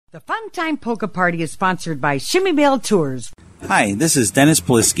The Fun Time Polka Party is sponsored by Shimmy Bell Tours. Hi, this is Dennis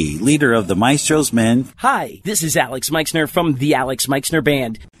Polisky, leader of the Maestro's Men. Hi, this is Alex Meixner from the Alex Meixner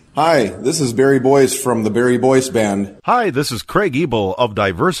Band. Hi, this is Barry Boyce from the Barry Boyce Band. Hi, this is Craig Ebel of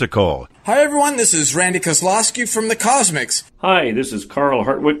Diversico. Hi, everyone. This is Randy Kozlowski from the Cosmics. Hi, this is Carl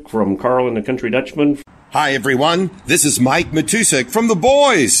Hartwick from Carl and the Country Dutchman. Hi, everyone. This is Mike Matusik from The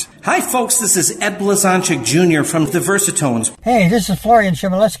Boys. Hi, folks. This is Ed Blazonczyk Jr. from the Versatones. Hey, this is Florian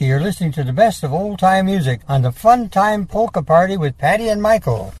Chmielewski. You're listening to the best of old-time music on the Fun Time Polka Party with Patty and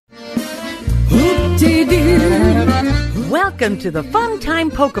Michael. Welcome to the Fun Time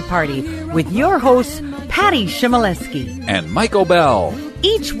Polka Party with your hosts, Patty Chmielewski and Michael Bell.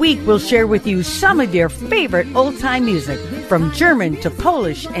 Each week we'll share with you some of your favorite old-time music, from German to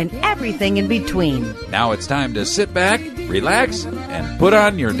Polish and everything in between. Now it's time to sit back, relax, and put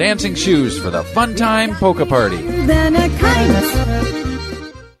on your dancing shoes for the Fun Time Polka Party.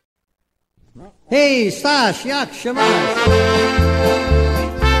 Hey, Stash, jak się masz?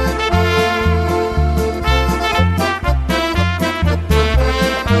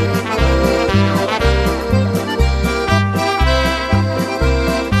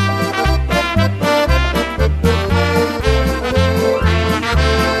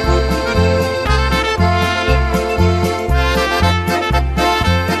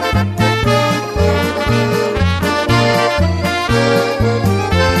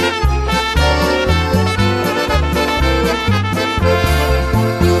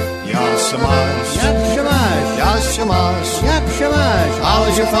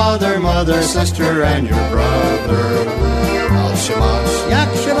 How's your father, mother, sister, and your brother? Al Shamash, Yak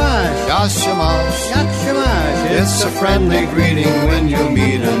Shamash, Yash Shamash, Yak Shamash. It's a friendly greeting when you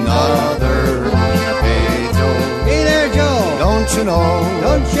meet another. Hey Joe, hey there Joe. Don't you know?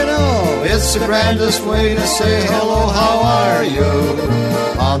 Don't you know? It's the grandest way to say hello. How are you?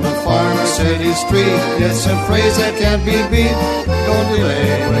 On the Farmer City Street, it's a phrase that can't be beat. Don't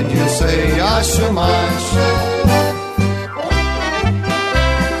delay when you say Yash Shamash.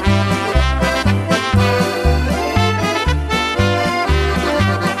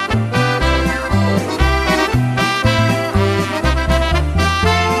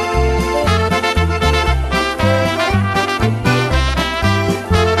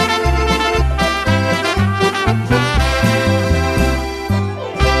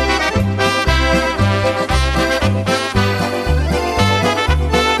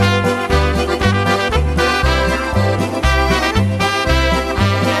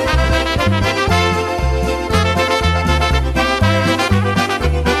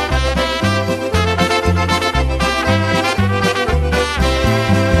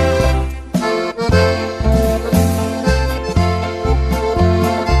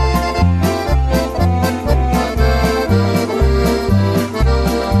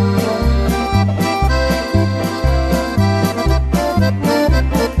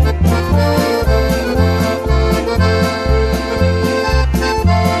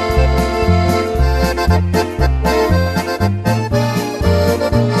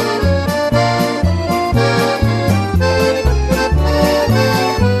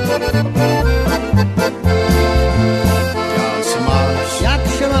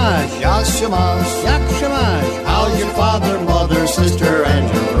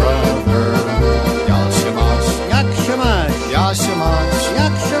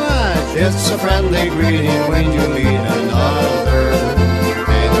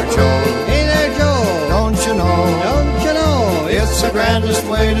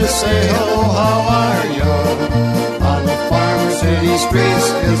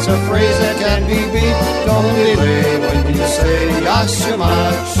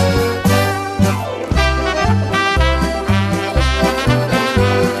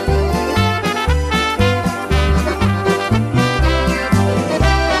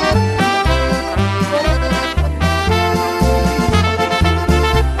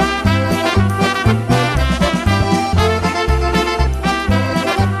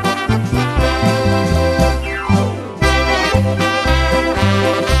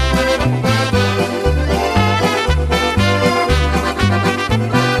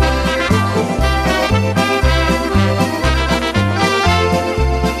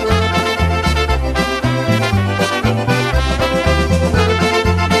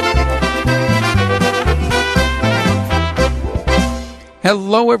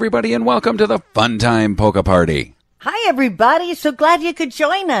 Hello, everybody, and welcome to the Fun Time Polka Party. Hi, everybody. So glad you could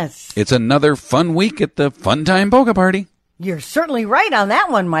join us. It's another fun week at the Fun Time Polka Party. You're certainly right on that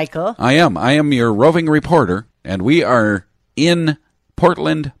one, Michael. I am your roving reporter, and we are in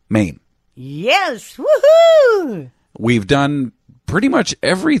Portland, Maine. Yes. Woohoo! We've done pretty much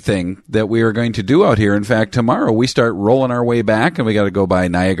everything that we are going to do out here. In fact, tomorrow we start rolling our way back, and we got to go by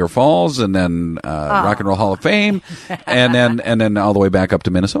Niagara Falls, and then Rock and Roll Hall of Fame, and then all the way back up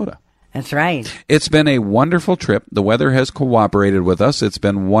to Minnesota. That's right. It's been a wonderful trip. The weather has cooperated with us. It's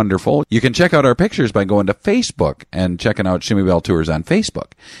been wonderful. You can check out our pictures by going to Facebook and checking out Shimmy Bell Tours on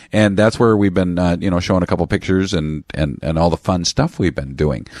Facebook. And that's where we've been, showing a couple pictures and all the fun stuff we've been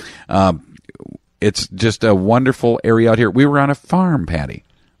doing. It's just a wonderful area out here. We were on a farm, Patty.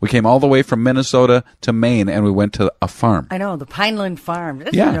 We came all the way from Minnesota to Maine, and we went to a farm. I know, the Pineland Farm.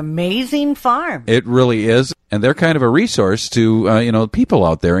 This is an amazing farm. It really is. And they're kind of a resource to, people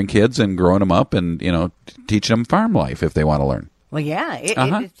out there and kids and growing them up and, teaching them farm life if they want to learn. Well, yeah,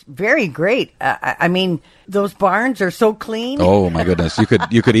 it's very great. I mean, those barns are so clean. Oh, my goodness. You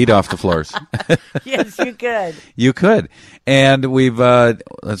could eat off the floors. Yes, you could. You could. And we've,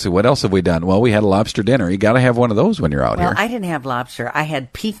 let's see, what else have we done? Well, we had a lobster dinner. You got to have one of those when you're out here. Well, I didn't have lobster. I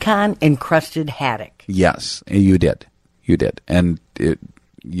had pecan-encrusted haddock. Yes, you did. You did. And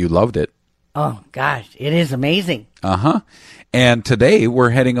you loved it. Oh, gosh, it is amazing. Uh-huh. And today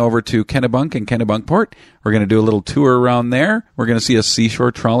we're heading over to Kennebunk and Kennebunkport. We're going to do a little tour around there. We're going to see a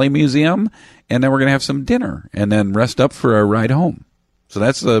seashore trolley museum, and then we're going to have some dinner and then rest up for a ride home. So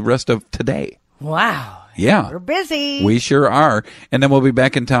that's the rest of today. Wow. Yeah. We're busy. We sure are. And then we'll be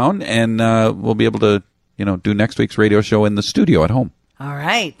back in town, and we'll be able to, do next week's radio show in the studio at home. All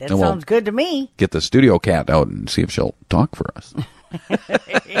right. That sounds good to me. Get the studio cat out and see if she'll talk for us.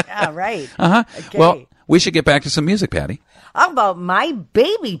 Yeah, right. Uh-huh. Okay. Well, we should get back to some music, Patty. How about My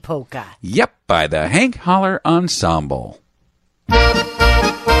Baby Polka? Yep, by the Hank Holler Ensemble. Blonde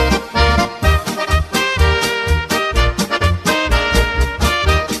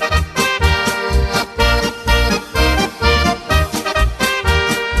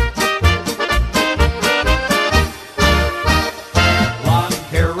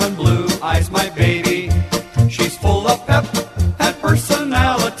hair and blue eyes, my baby. She's full of pep and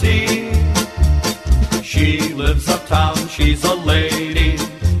personality. She lives uptown, she's a lady,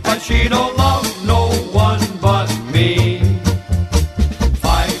 and she don't love no one but me.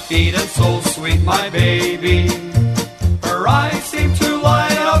 5 feet and so sweet, my baby. Her eyes seem to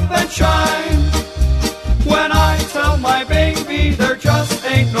light up and shine. When I tell my baby there just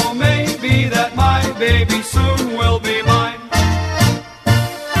ain't no maybe that my baby soon will be mine.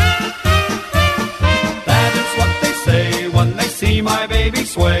 That is what they say when they see my baby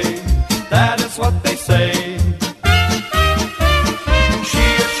sway. That is what they say. She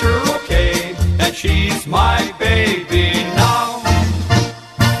is sure okay, and she's my baby now.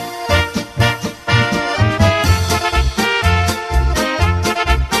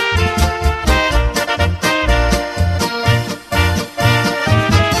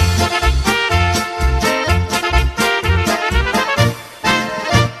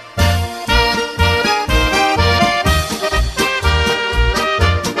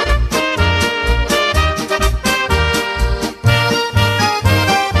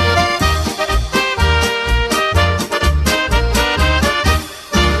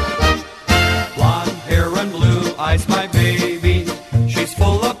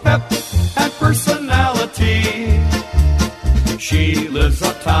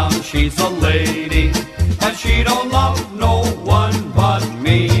 She's a lady, and she don't love no one but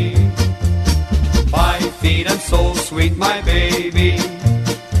me. 5 feet and so sweet, my baby.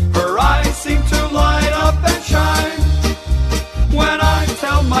 Her eyes seem to light up and shine. When I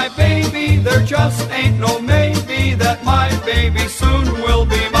tell my baby there just ain't no maybe that my baby soon will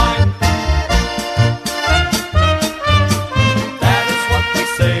be mine. That is what they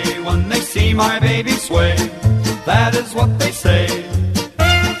say when they see my baby sway. That is what they say.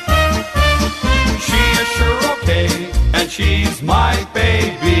 And she's my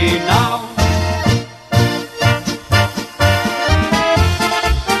baby now.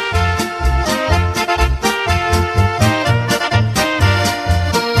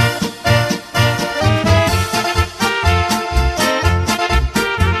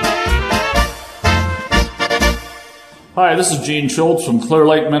 Hi, this is Gene Schultz from Clear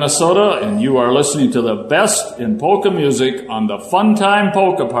Lake, Minnesota, and you are listening to the best in polka music on the Fun Time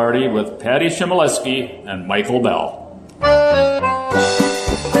Polka Party with Patty Chmielewski and Michael Bell.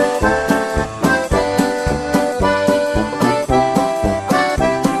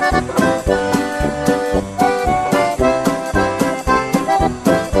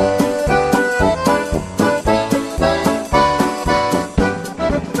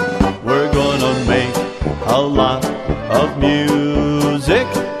 We're gonna make a lot of music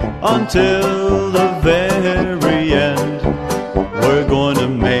until the very end. We're going to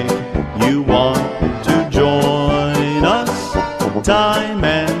make you want to join us.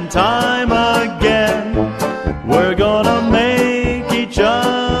 time again. We're gonna make each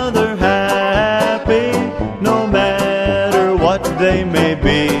other happy, no matter what they may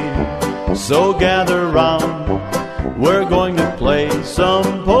be. So gather round, we're going to play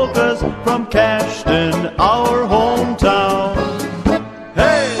some polkas from Cashton, our hometown.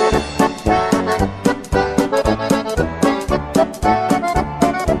 Hey!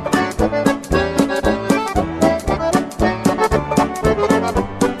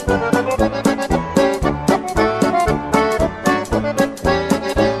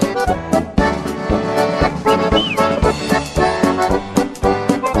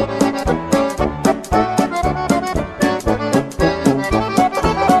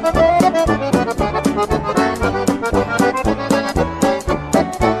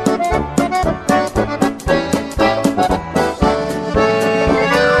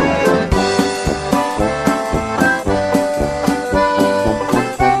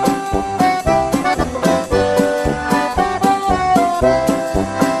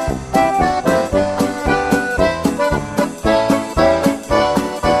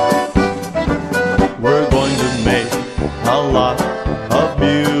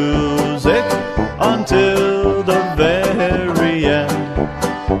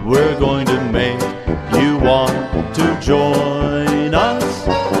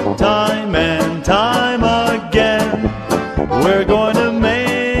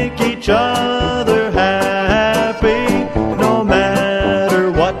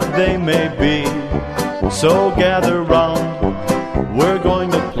 So gather round, we're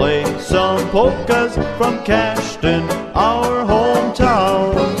going to play some polkas from Cashton, our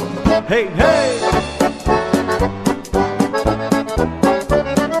hometown. Hey, hey!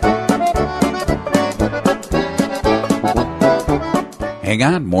 Hang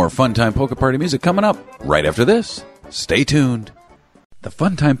on, more Fun Time Polka Party music coming up right after this. Stay tuned. The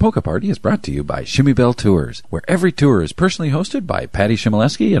Fun Time Polka Party is brought to you by Shimmy Bell Tours, where every tour is personally hosted by Patty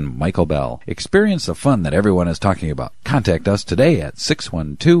Shimoleski and Michael Bell. Experience the fun that everyone is talking about. Contact us today at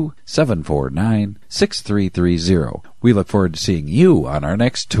 612-749-6330. We look forward to seeing you on our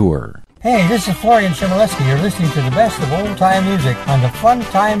next tour. Hey, this is Florian Shimoleski. You're listening to the best of old-time music on the Fun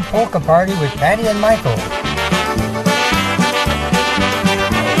Time Polka Party with Patty and Michael.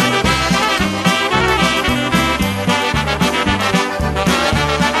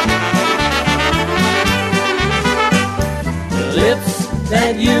 Lips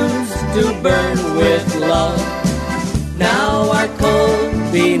that used to burn with love now are cold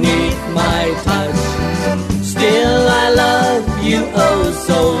beneath my touch. Still I love you oh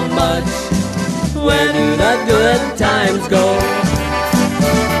so much. Where do the good times go?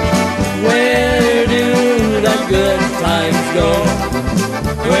 Where do the good times go?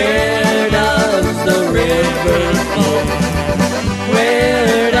 Where does the river flow?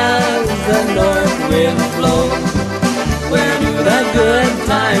 Where does the north wind blow? Where do the good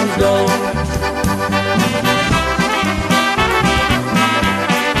times go?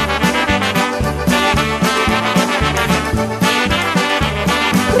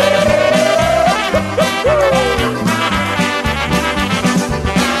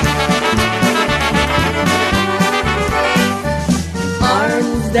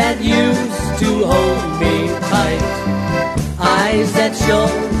 Arms that used to hold me tight, eyes that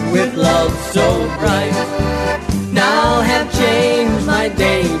shone with love so bright, now have changed my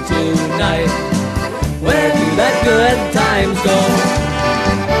day to night. Where do the good times go?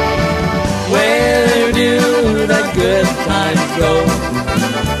 Where do the good times go?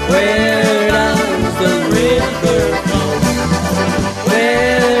 Where does the river flow?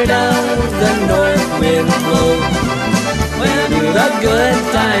 Where does the north wind blow? Where do the good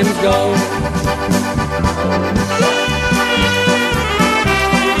times go?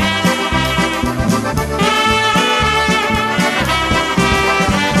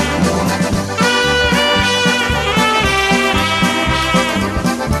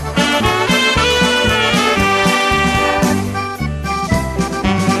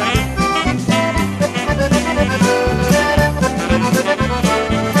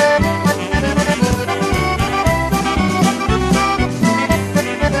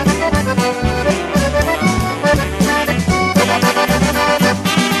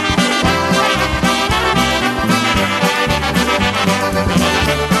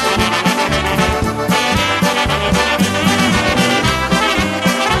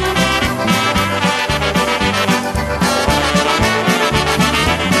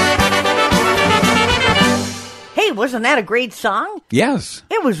 Wasn't that a great song? Yes.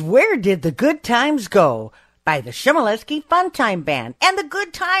 It was Where Did the Good Times Go? by the Chmielewski Funtime Band. And the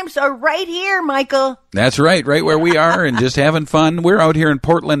good times are right here, Michael. That's right where we are and just having fun. We're out here in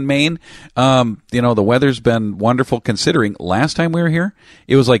Portland, Maine. The weather's been wonderful considering last time we were here,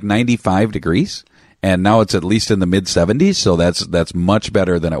 it was like 95 degrees. And now it's at least in the mid-70s, so that's much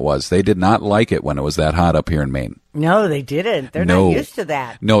better than it was. They did not like it when it was that hot up here in Maine. No, they didn't. They're not used to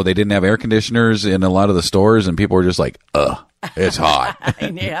that. No, they didn't have air conditioners in a lot of the stores, and people were just like, ugh, it's hot.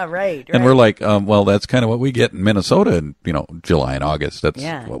 Yeah, right. And we're like, well, that's kind of what we get in Minnesota in, July and August. That's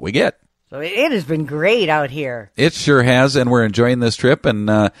what we get. So it has been great out here. It sure has, and we're enjoying this trip.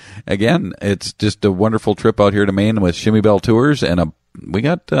 And again, it's just a wonderful trip out here to Maine with Shimmy Bell Tours, and we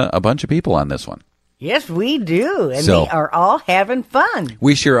got a bunch of people on this one. Yes, we do, and they are all having fun.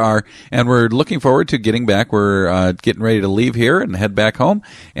 We sure are, and we're looking forward to getting back. We're getting ready to leave here and head back home,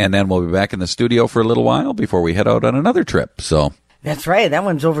 and then we'll be back in the studio for a little while before we head out on another trip. So that's right. That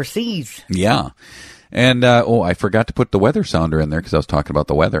one's overseas. Yeah. And, I forgot to put the weather sounder in there because I was talking about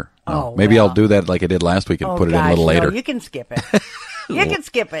the weather. Maybe I'll do that like I did last week and put it in a little later. No, you can skip it. You can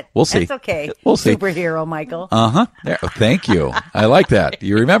skip it. We'll see. That's okay. We'll see. Superhero, Michael. Uh-huh. Thank you. I like that.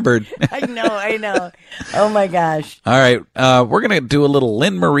 You remembered. I know. Oh, my gosh. All right. We're going to do a little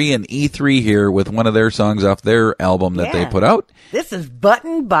Lynn Marie and E3 here with one of their songs off their album that they put out. This is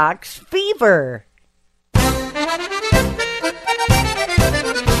Button Box Fever.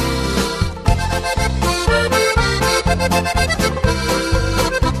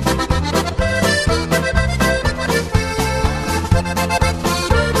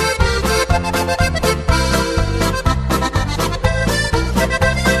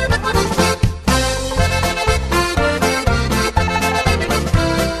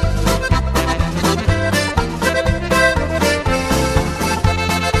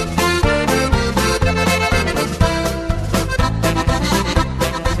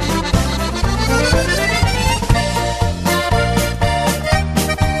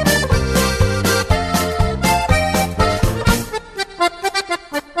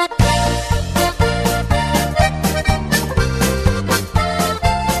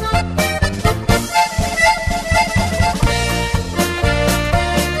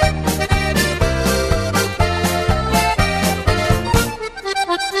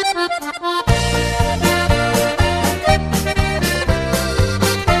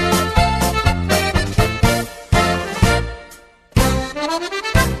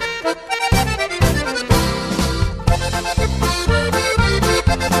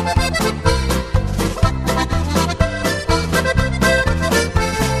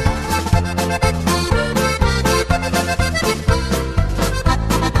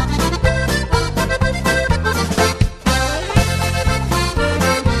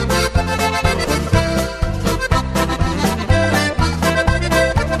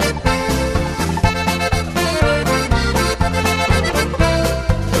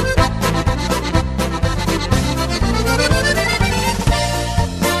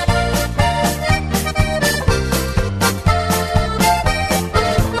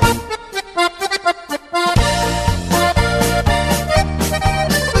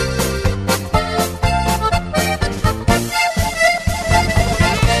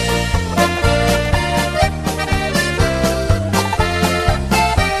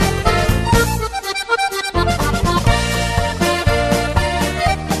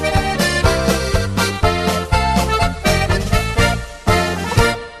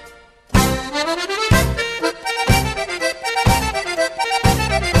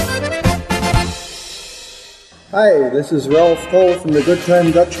 Hi, this is Ralph Cole from the Good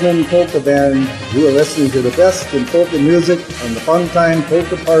Time Dutchman Polka Band. You are listening to the best in polka music on the Fun Time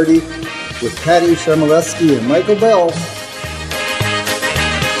Polka Party with Patty Chmielewski and Michael Bell.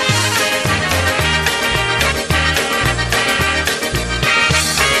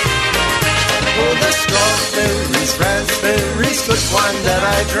 Oh, the strawberries, raspberries, good wine that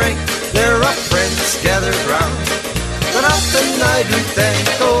I drink. There are friends gathered round, but often I do think,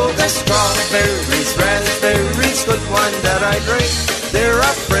 oh, the strawberries, raspberries, good wine that I drink. There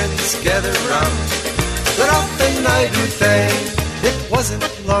are friends gathered round, but often I do think, it wasn't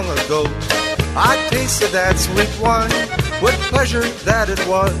long ago I tasted that sweet wine, what pleasure that it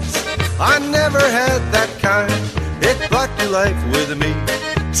was. I never had that kind, it brought to life with me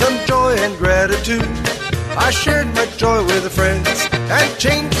some joy and gratitude. I shared my joy with friends and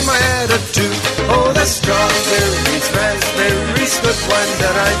changed my attitude. Oh, the strawberries, raspberries, good wine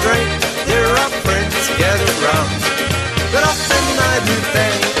that I drank. There are friends gathered round, but often I do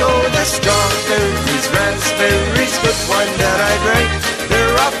think, oh, the strawberries, raspberries, good wine that I drank.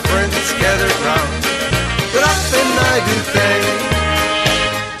 There are friends gathered round, but often I do think.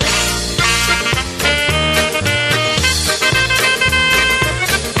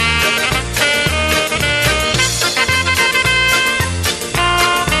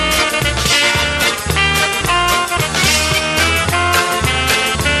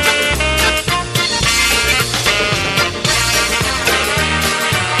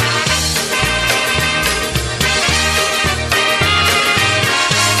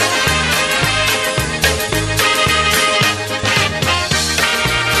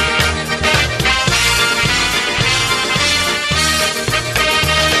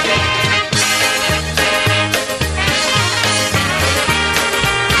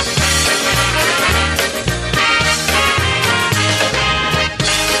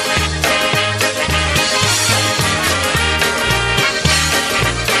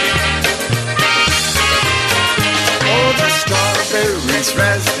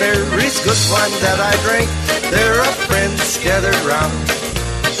 raspberries, good wine that I drink. There are friends gathered round,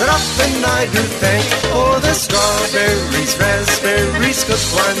 but often I do thank for the strawberries, raspberries, good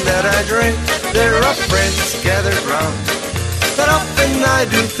wine that I drink. There are friends gathered round, but often I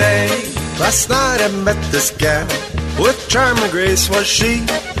do thank. Last night I met this gal, with charm and grace was she.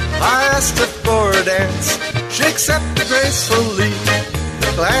 I asked her for a dance, she accepted gracefully.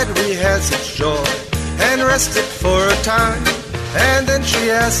 Glad we had such joy, and rested for a time. And then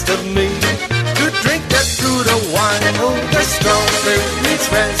she asked of me to drink that good of wine. Oh, the strawberries,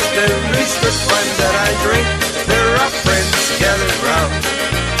 raspberries, good wine that I drink. There are friends gathered round,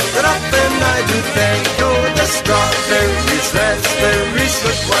 but often I do thank. Oh, the strawberries, raspberries,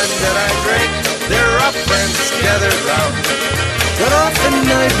 good wine that I drink. There are friends gathered round, but often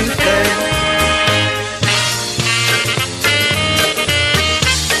I do thank.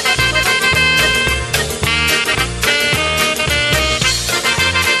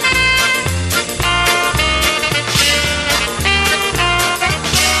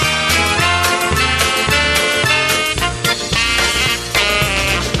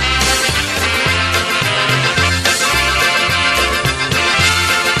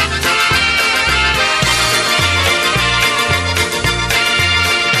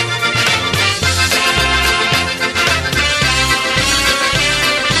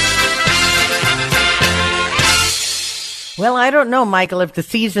 Well, I don't know, Michael, if the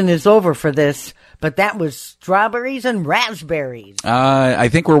season is over for this, but that was strawberries and raspberries. I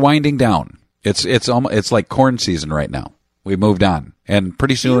think we're winding down. It's like corn season right now. We moved on, and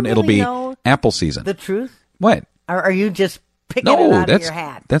pretty soon it'll be apple season. The truth? What? Are you just picking it out of your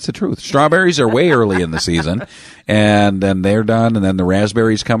hat? That's the truth. Strawberries are way early in the season, and then they're done, and then the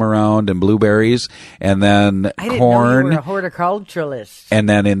raspberries come around, and blueberries, and then I didn't corn. know you were a horticulturalist. And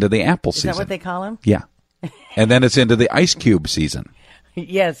then into the apple season. Is that what they call them? Yeah. And then it's into the ice cube season.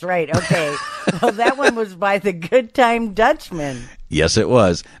 Yes, right. Okay. Well, that one was by the Good Time Dutchman. Yes, it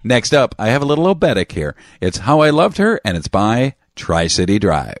was. Next up, I have a little obetic here. It's How I Loved Her, and it's by Tri-City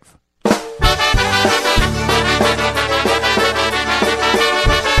Drive.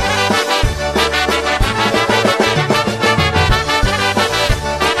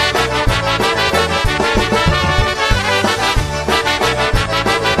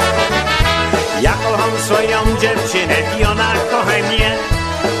 Ja kocham swoją dziewczynę i ona kocha mnie.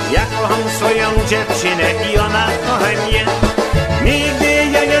 Ja kocham swoją dziewczynę i ona kocha mnie. Nigdy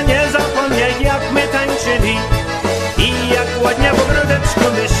ja nie zapomnę, jak my tańczyli i jak ładnie w ogródeczku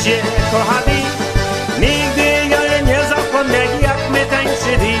my się kochali. Nigdy ja nie zapomnę, jak my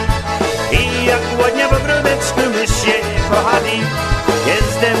tańczyli i jak ładnie w ogródeczku my się kochali.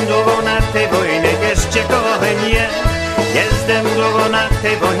 Jestem długo na tej wojnie, jeszcze kochaj mnie. Jestem długo na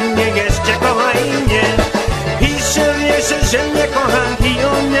tej wojnie, jeszcze kochaj mnie. Pisze wierzę, że mnie kocham i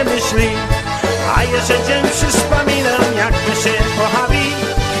o mnie myśli, a jeszcze dzień przypominam, jak my się kochali.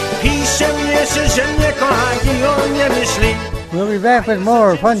 Pisze wierzę, że mnie kocham i o mnie myśli. We'll be back with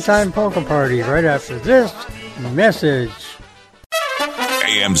more Fun Time Polka Party right after this message.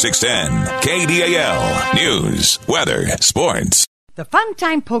 AM 610, KDAL, News, Weather, Sports. The Fun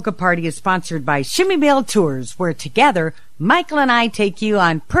Time Polka Party is sponsored by Shimmy Bell Tours, where together, Michael and I take you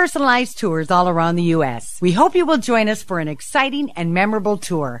on personalized tours all around the U.S. We hope you will join us for an exciting and memorable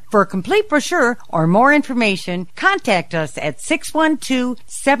tour. For a complete brochure or more information, contact us at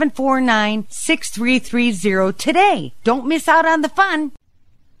 612-749-6330 today. Don't miss out on the fun.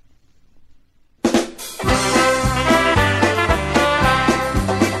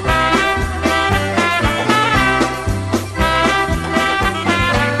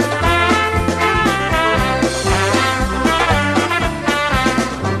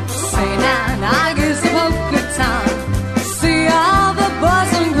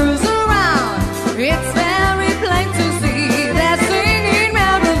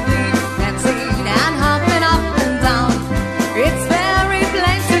 It's very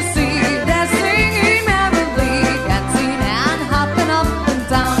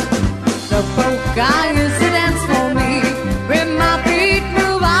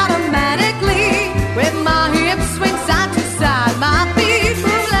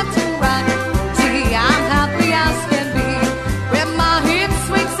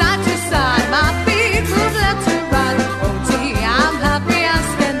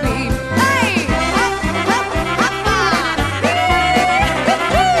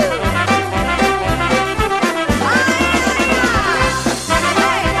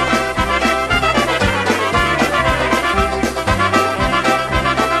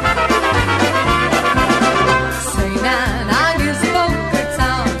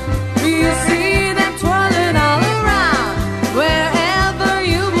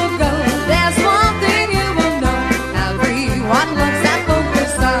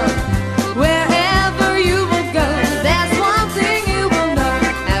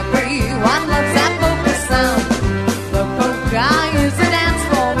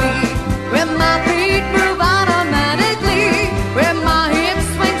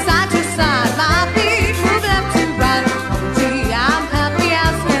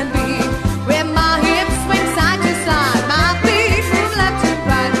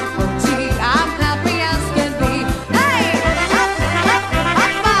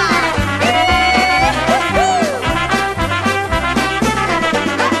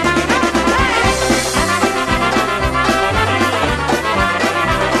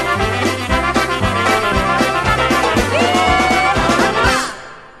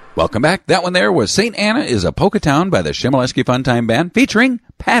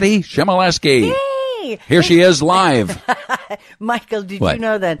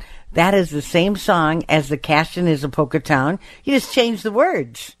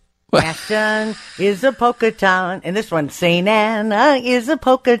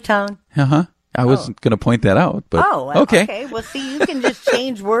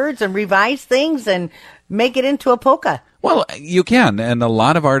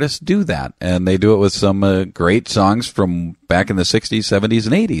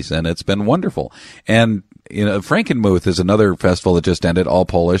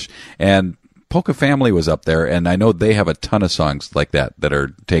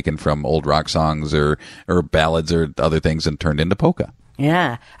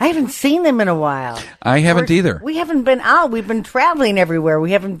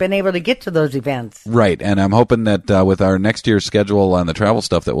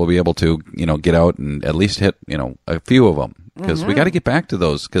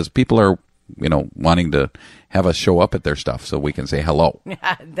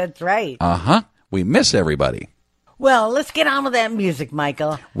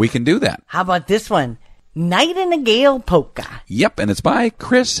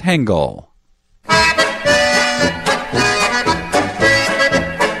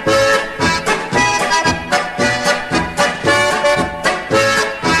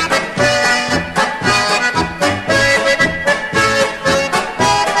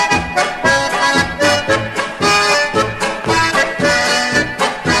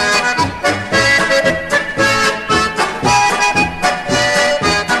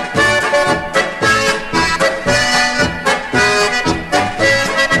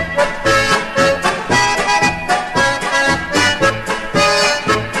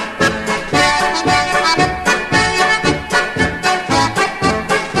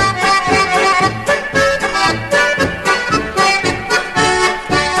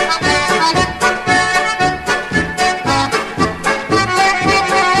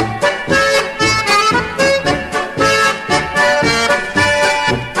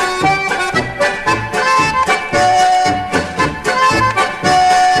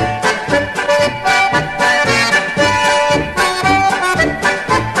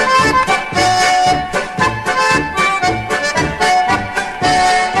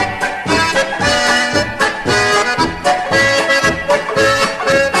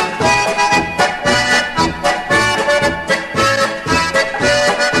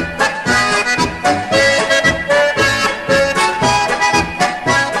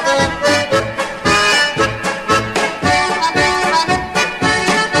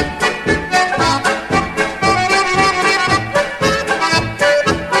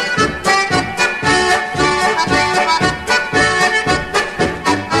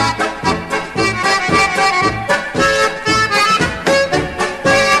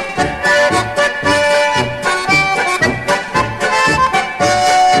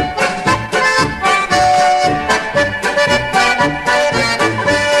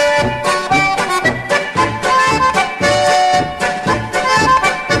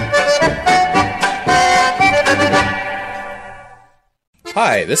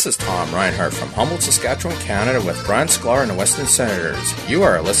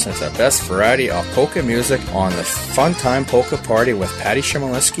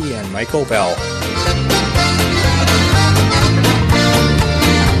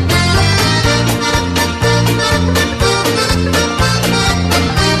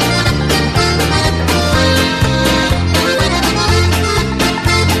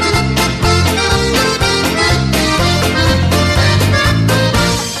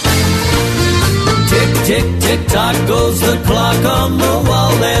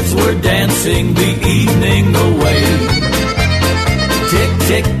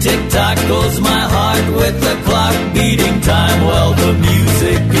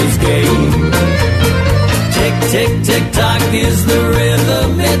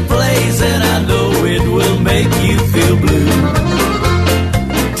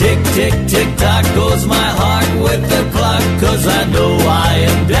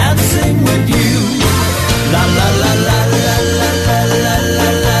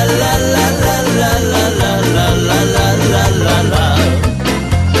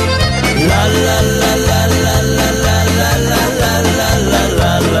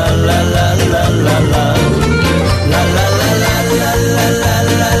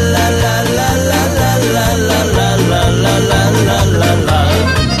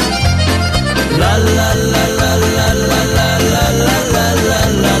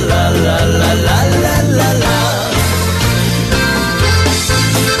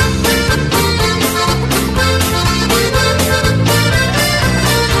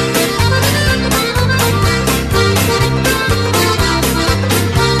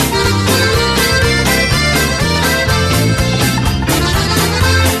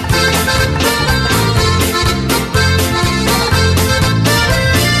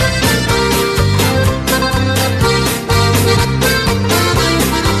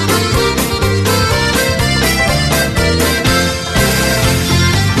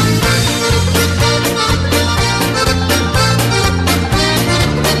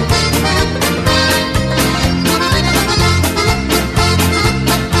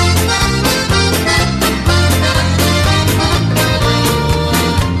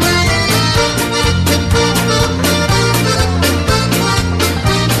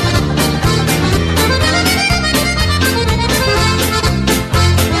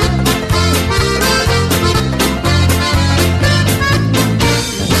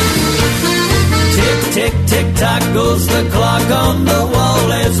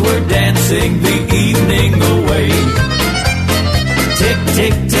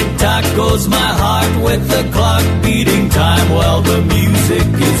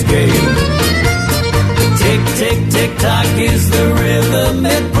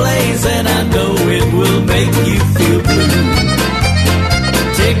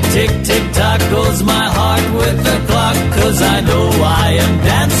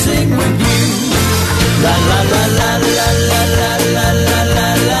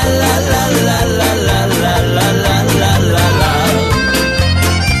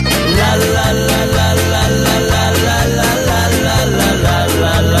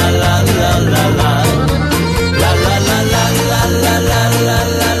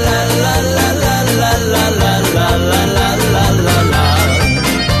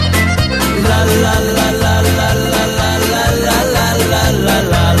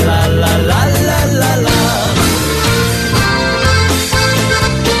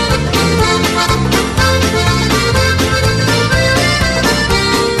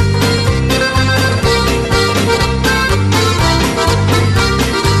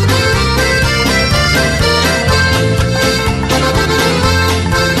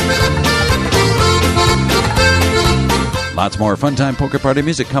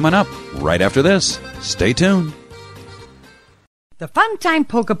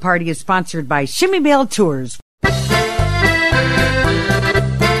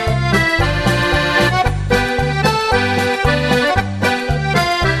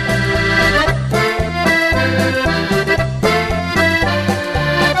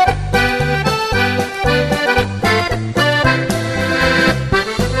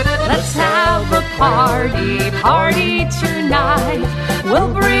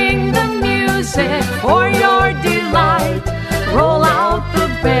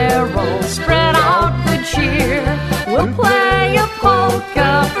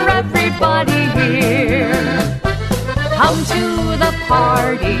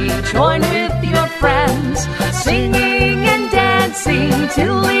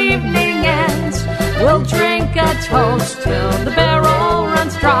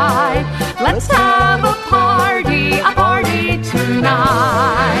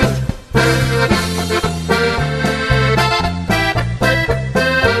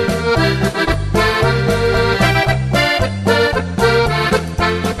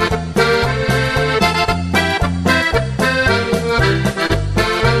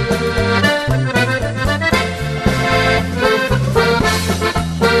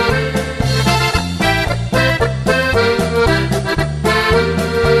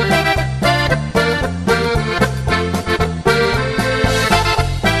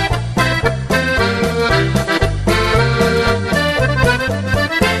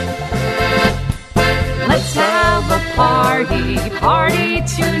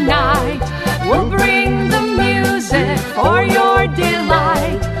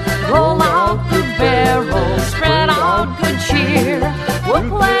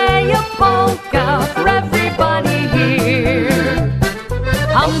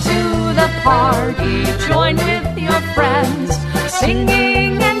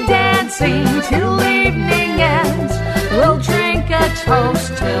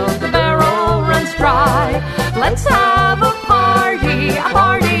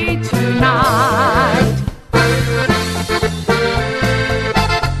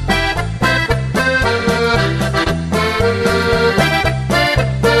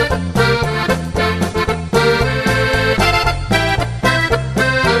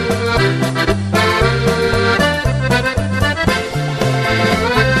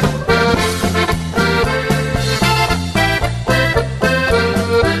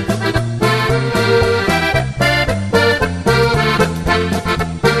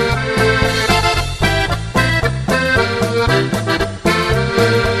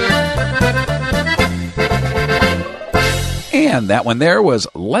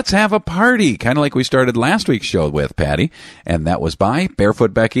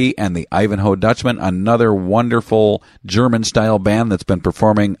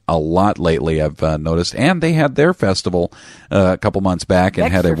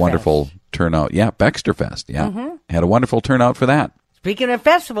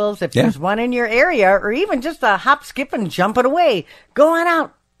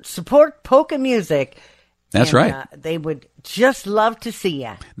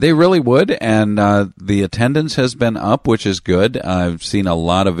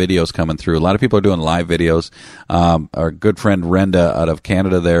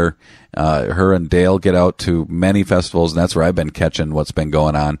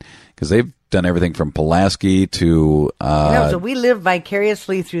done everything from Pulaski to... so we live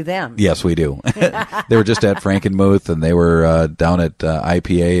vicariously through them. Yes, we do. They were just at Frankenmuth, and they were down at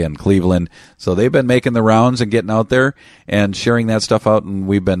IPA in Cleveland. So they've been making the rounds and getting out there and sharing that stuff out, and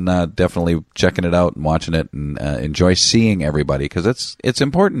we've been definitely checking it out and watching it and enjoy seeing everybody, because it's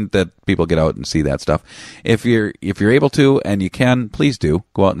important that people get out and see that stuff. If you're able to and you can, please do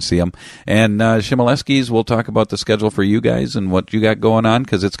go out and see them. And Shimoleski's, we'll talk about the schedule for you guys and what you got going on,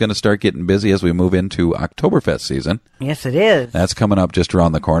 because it's going to start getting busy as we move into Oktoberfest season. Yes, it is. That's coming up just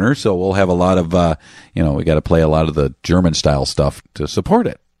around the corner, so we'll have a lot of, we got to play a lot of the German-style stuff to support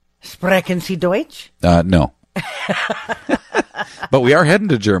it. Sprechen Sie Deutsch? No. But we are heading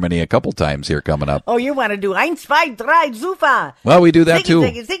to Germany a couple times here coming up. Oh, you want to do 1, 2, 3, super. Well, we do that too.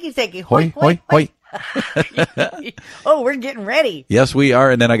 Ziggy, hoi, hoi, hoi. Oh, we're getting ready. Yes, we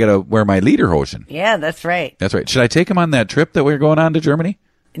are, and then I got to wear my lederhosen. Yeah, that's right. That's right. Should I take him on that trip that we're going on to Germany?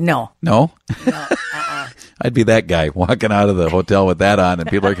 No. No? I'd be that guy walking out of the hotel with that on, and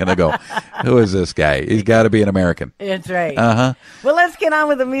people are going to go, who is this guy? He's got to be an American. That's right. Uh-huh. Well, let's get on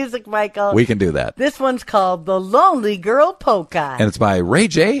with the music, Michael. We can do that. This one's called The Lonely Girl Polka. And it's by Ray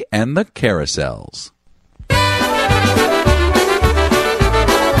J and the Carousels.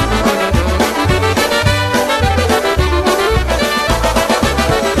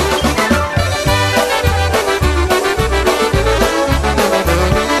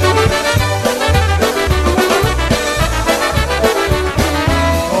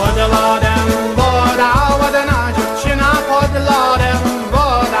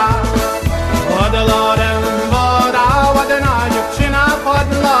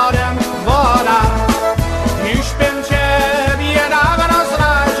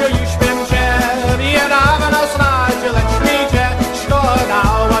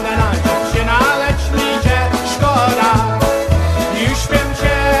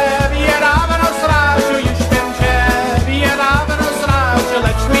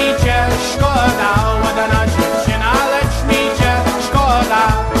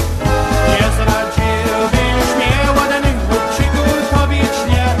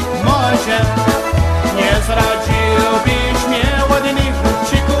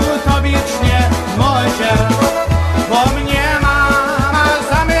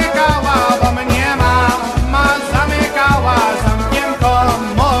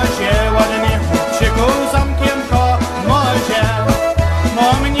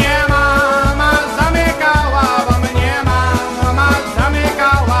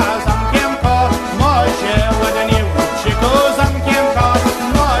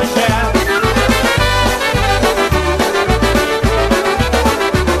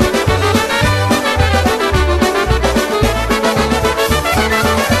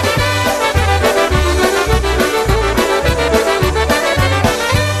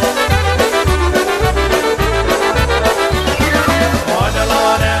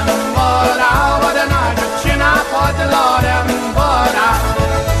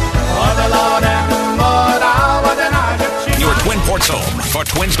 For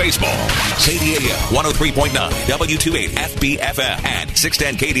Twins Baseball, KDAL 103.9, W28 FBFM, and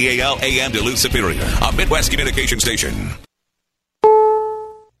 610 KDAL AM Duluth Superior, a Midwest communication station.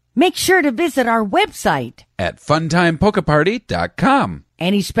 Make sure to visit our website at funtimepolkaparty.com.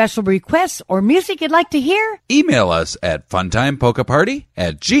 Any special requests or music you'd like to hear? Email us at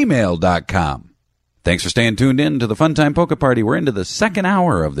funtimepolkaparty@gmail.com. Thanks for staying tuned in to the Funtime Polka Party. We're into the second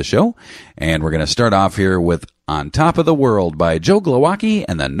hour of the show, and we're going to start off here with On Top of the World by Joe Glowacki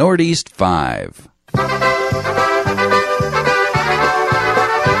and the Northeast 5.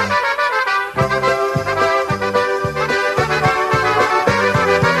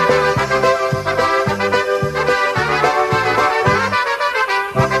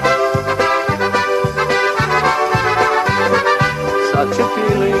 Such a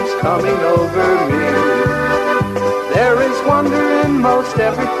feeling's coming over me. There is wonder in most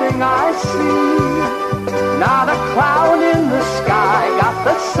everything I see. Not a cloud in the sky, got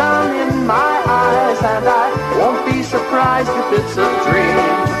the sun in my eyes, and I won't be surprised if it's a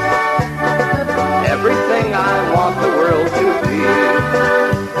dream. Everything I want the world to be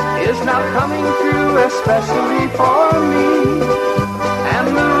is now coming true, especially for me.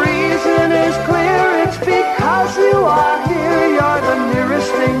 And the reason is clear, it's because you are here. You're the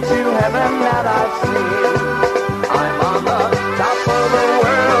nearest thing to heaven that I've seen. I'm on the top of the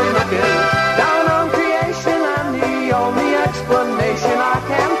world looking down on creation, and the only explanation I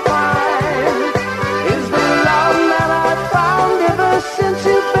can find is the love that I've found. Ever since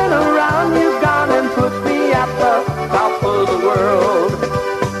you've been around, you've gone and put me at the top of the world.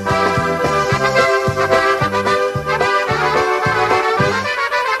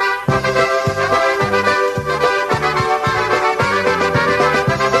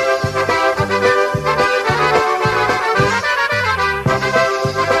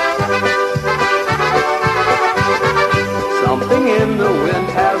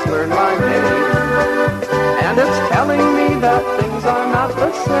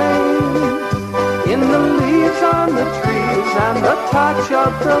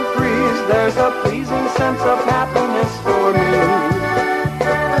 breeze, there's a pleasing sense of happiness for me.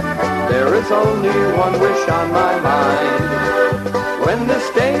 There is only one wish on my mind. When this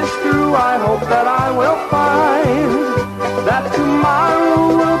day is through, I hope that I will find that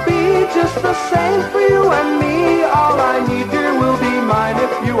tomorrow will be just the same for you and me. All I need, dear, will be mine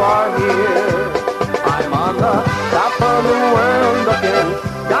if you are here. I'm on the top of the world looking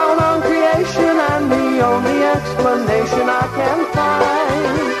down on creation, and the only explanation I can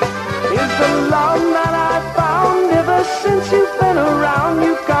find is the love that I found. Ever since you've been around,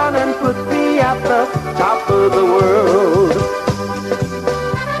 you've gone and put me at the top of the world.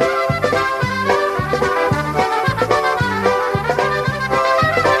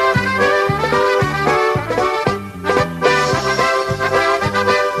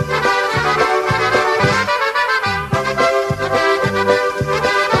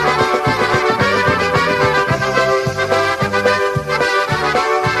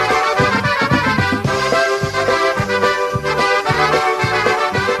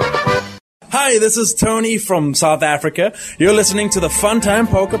 Hi, this is Tony from South Africa. You're listening to the Funtime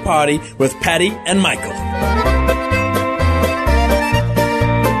Polka Party with Patty and Michael.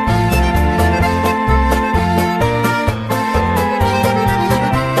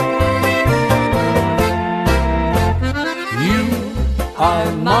 You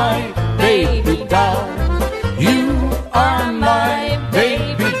are my baby doll. You are my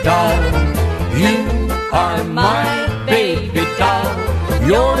baby doll. You are my baby doll.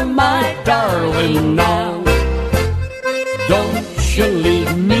 You're my darling now. Don't you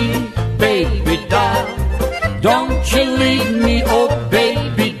leave me, baby doll. Don't you leave me, oh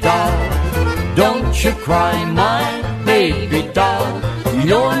baby doll. Don't you cry, my baby doll.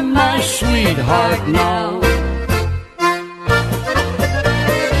 You're my sweetheart now.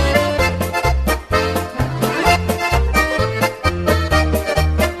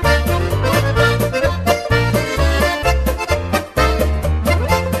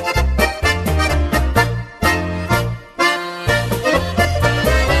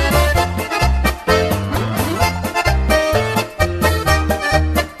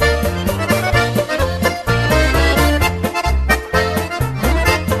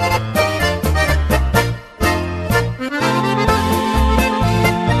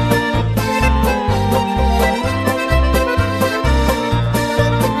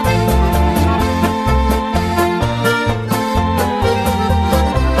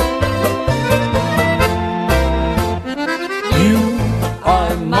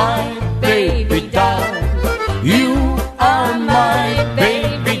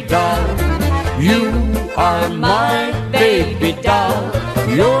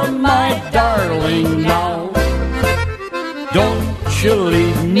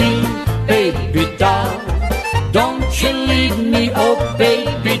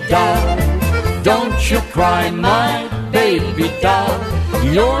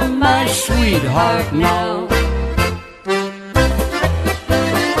 You're my sweetheart now.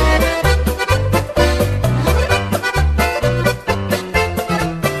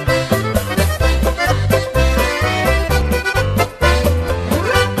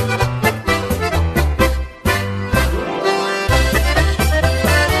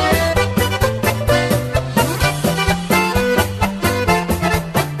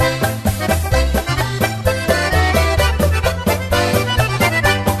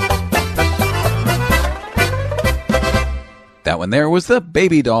 There was the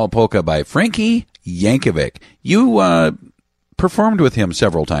Baby Doll Polka by Frankie Yankovic. You performed with him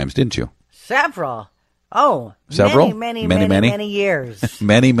several times, didn't you? Several. Oh, several? Many years. many years.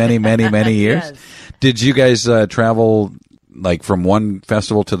 Yes. Did you guys travel like from one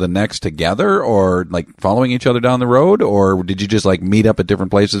festival to the next together, or like following each other down the road, or did you just like meet up at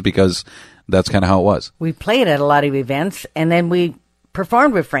different places because that's kind of how it was? We played at a lot of events, and then we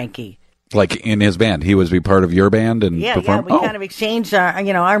performed with Frankie. Like in his band, he was be part of your band and perform? Yeah, we kind of exchanged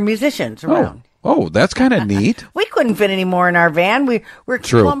our musicians around. Oh, that's kind of neat. We couldn't fit any more in our van. We're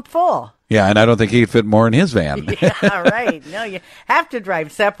plump full. Yeah, and I don't think he'd fit more in his van. Yeah, right. No, you have to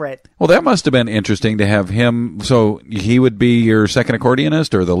drive separate. Well, that must have been interesting to have him. So he would be your second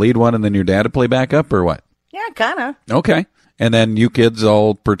accordionist or the lead one, and then your dad would play backup, or what? Yeah, kind of. Okay. And then you kids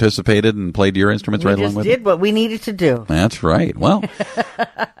all participated and played your instruments right along with it? We just did what we needed to do. That's right. Well,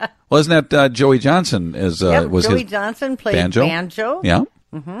 isn't that Joey Johnson? Joey Johnson played banjo. Yeah.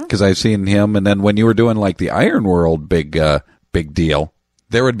 Because I've seen him. And then when you were doing like the Iron World big deal,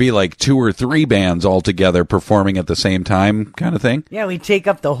 there would be like 2 or 3 bands all together performing at the same time kind of thing. Yeah, we'd take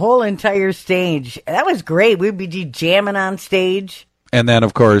up the whole entire stage. That was great. We'd be jamming on stage. And then,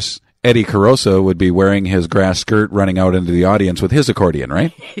 of course, Eddie Carosa would be wearing his grass skirt running out into the audience with his accordion,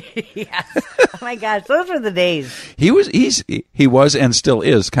 right? Yes. Oh my gosh, those were the days. He was and still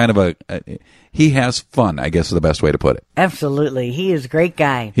is kind of he has fun, I guess is the best way to put it. Absolutely. He is a great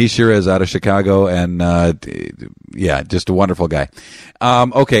guy. He sure is, out of Chicago, and just a wonderful guy.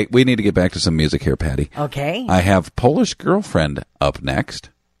 Okay, we need to get back to some music here, Patty. Okay. I have Polish Girlfriend up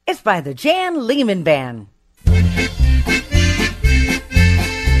next. It's by the Jan Lehman Band.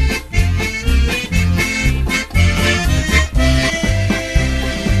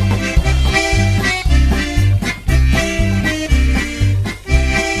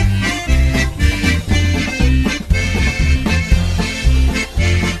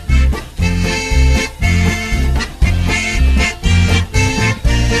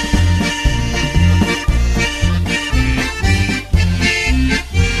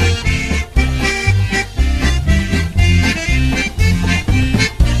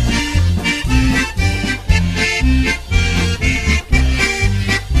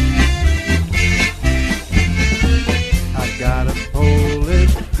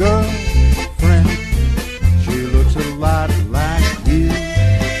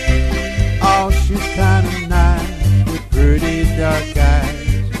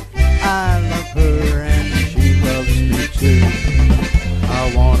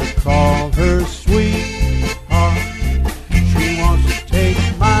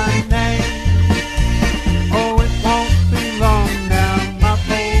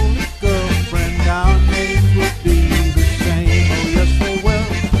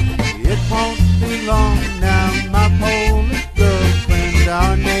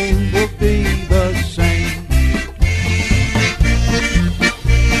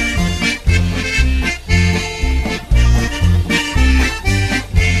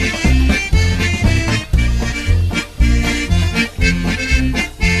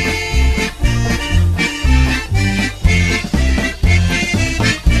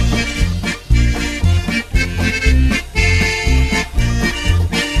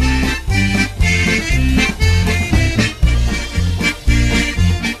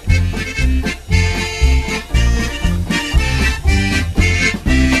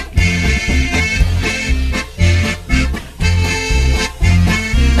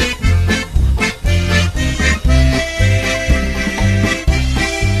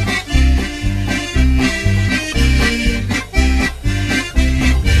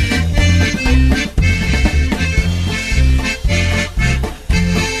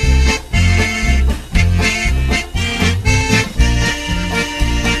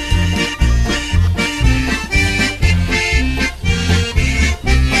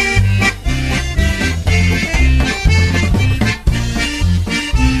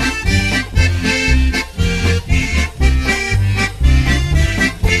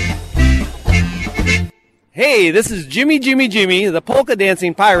 Hey, this is Jimmy, the polka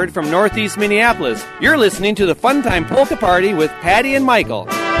dancing pirate from Northeast Minneapolis. You're listening to the Funtime Polka Party with Patty and Michael.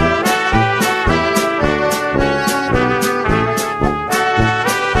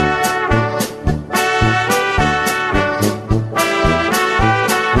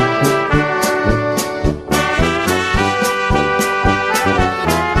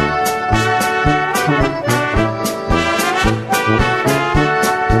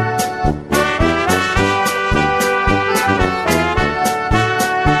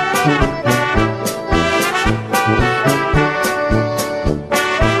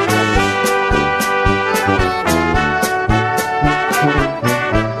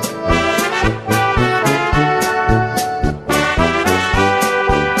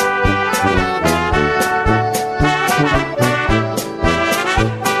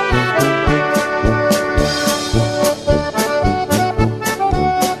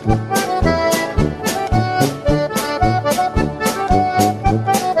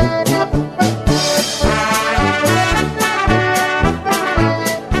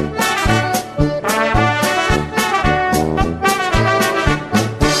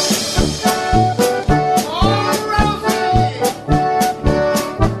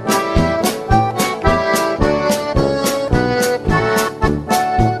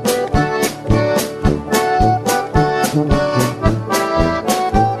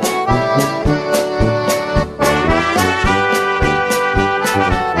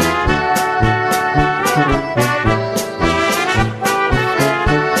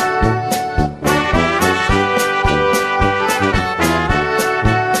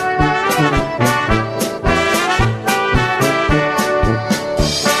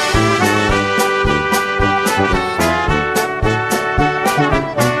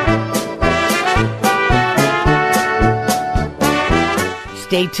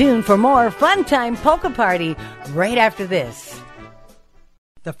 Stay tuned for more Fun Time Polka Party right after this.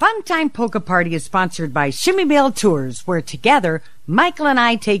 The Fun Time Polka Party is sponsored by Shimmy Bale Tours, where together, Michael and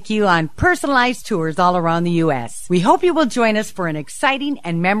I take you on personalized tours all around the U.S. We hope you will join us for an exciting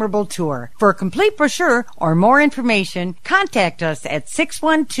and memorable tour. For a complete brochure or more information, contact us at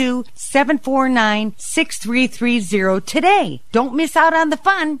 612-749-6330 today. Don't miss out on the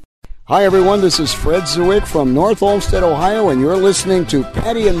fun. Hi, everyone. This is Fred Zwick from North Olmsted, Ohio, and you're listening to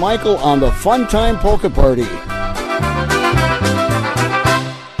Patty and Michael on the Fun Time Polka Party.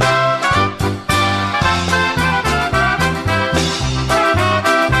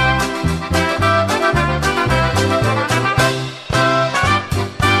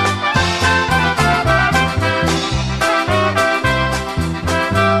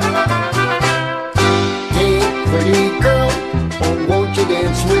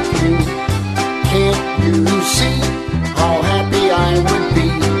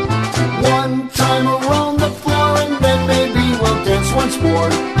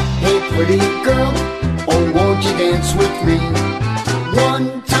 Pretty girl, oh won't you dance with me?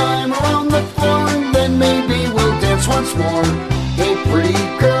 One time around the floor and then maybe we'll dance once more. Hey pretty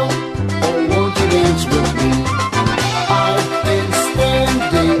girl, oh won't you dance with me? I've been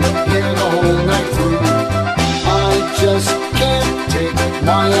standing here the whole night through. I just can't take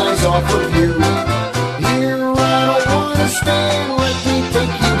my eyes off of you. Here I don't wanna stay, let me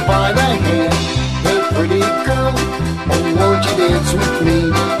take you by the hand. Hey pretty girl, oh won't you dance with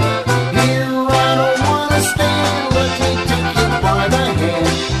me?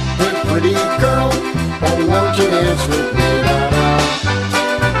 Dance with me.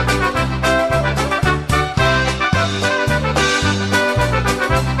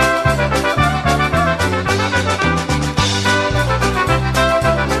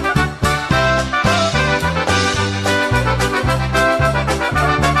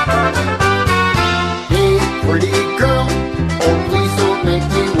 Hey, pretty girl, oh please don't make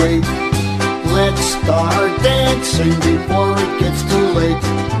me wait. Let's start dancing before it gets too late.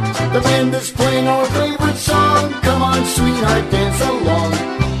 The band is playing our favorite song. Come on, sweetheart, dance along.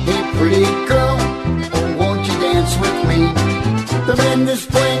 Hey, pretty girl, oh, won't you dance with me? The band is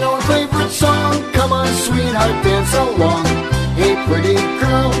playing our favorite song. Come on, sweetheart, dance along. Hey, pretty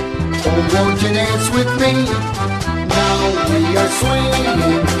girl, oh, won't you dance with me? Now we are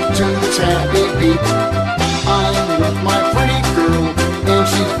swinging to this happy beat. I'm with my pretty girl, and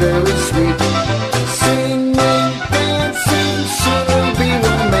she's very sweet. Singing, dancing, soon we'll be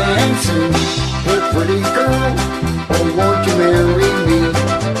romancing. Hey, pretty girl, oh, won't you marry me?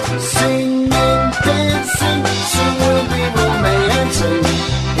 Singing, dancing, soon we'll be romancing.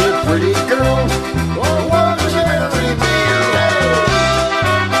 Hey, pretty girl, oh, won't you marry me?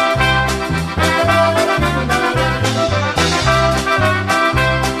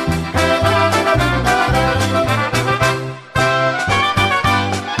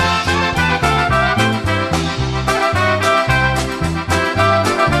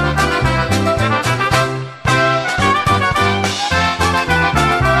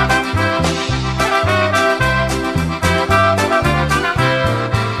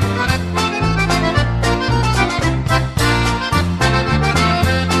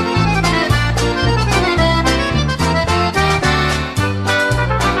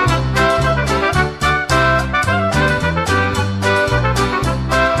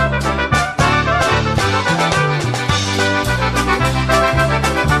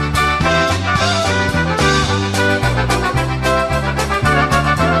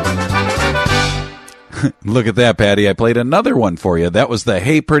 Look at that, Patty. I played another one for you. That was the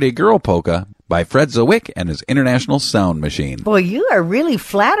Hey Pretty Girl polka by Fred Zwick and his International Sound Machine. Boy, you are really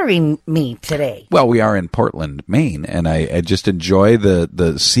flattering me today. Well, we are in Portland, Maine, and I just enjoy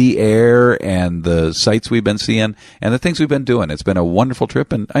the sea air and the sights we've been seeing and the things we've been doing. It's been a wonderful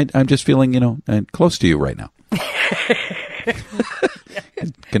trip, and I'm just feeling, close to you right now.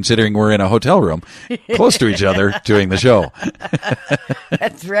 Considering we're in a hotel room close to each other doing the show.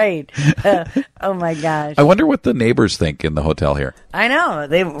 That's right. Oh, my gosh. I wonder what the neighbors think in the hotel here. I know.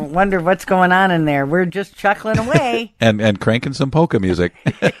 They wonder what's going on in there. We're just chuckling away. and cranking some polka music.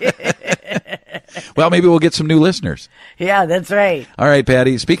 Well, maybe we'll get some new listeners. Yeah, that's right. All right,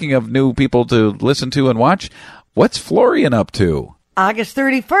 Patty. Speaking of new people to listen to and watch, what's Florian up to? August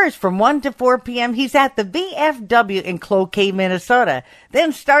 31st from 1 to 4 p.m. He's at the VFW in Cloquet, Minnesota.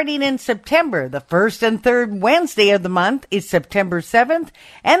 Then starting in September, the first and third Wednesday of the month is September 7th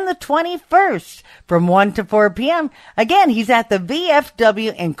and the 21st from 1 to 4 p.m. Again, he's at the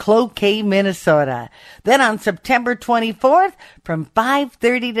VFW in Cloquet, Minnesota. Then on September 24th from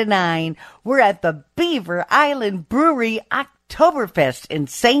 5:30 to 9, we're at the Beaver Island Brewery Oktoberfest in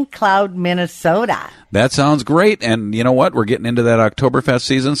St. Cloud, Minnesota. That sounds great. And you know what? We're getting into that Oktoberfest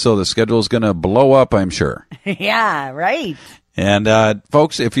season, so the schedule is going to blow up, I'm sure. Yeah, right. And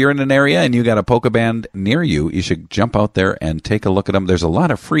folks, if you're in an area and you got a polka band near you, you should jump out there and take a look at them. There's a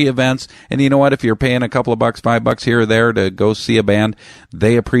lot of free events. And you know what? If you're paying a couple of bucks, $5 here or there to go see a band,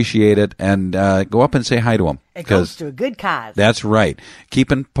 they appreciate it. And go up and say hi to them. It goes to a good cause. That's right.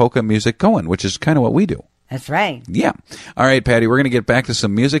 Keeping polka music going, which is kind of what we do. That's right. Yeah. All right, Patty, we're going to get back to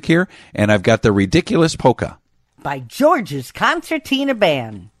some music here. And I've got the Ridiculous Polka by George's Concertina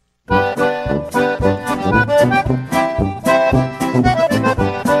Band.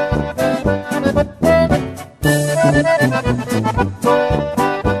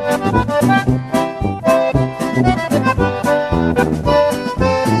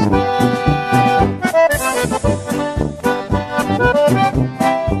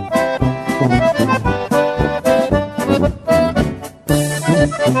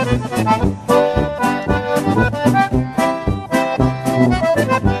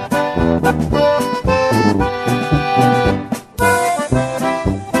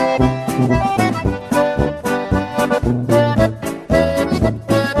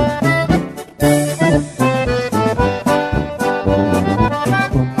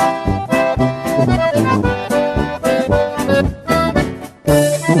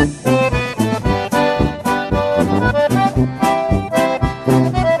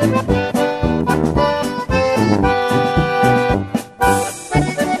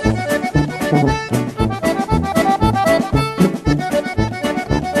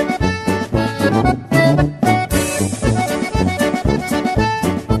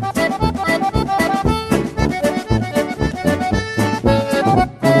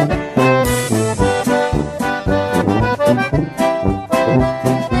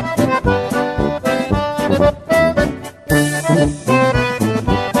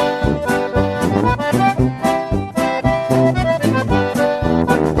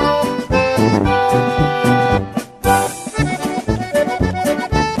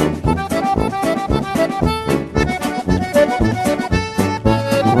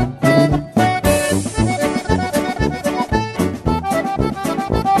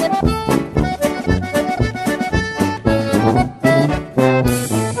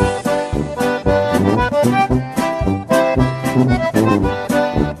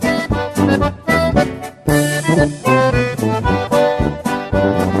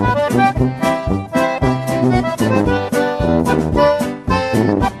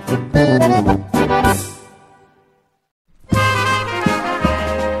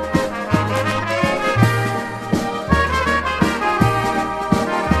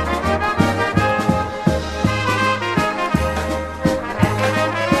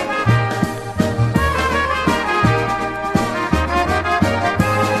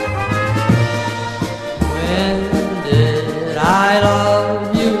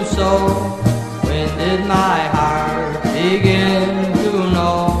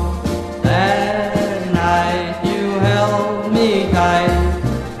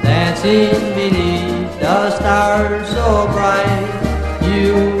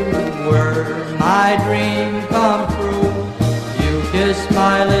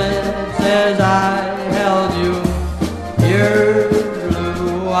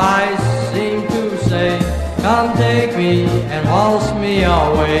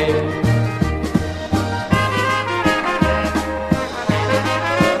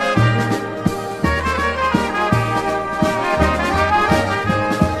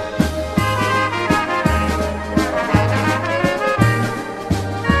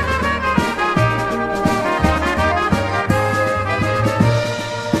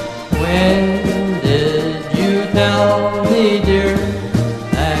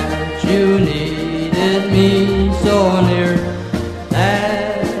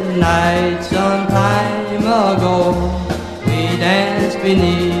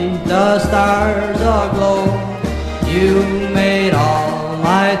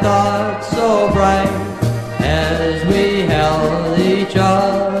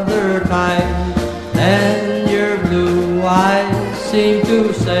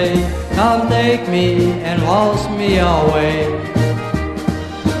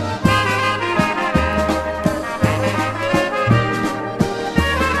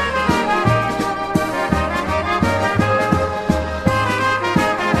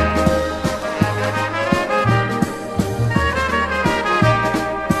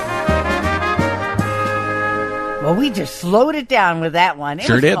 Well, we just slowed it down with that one. It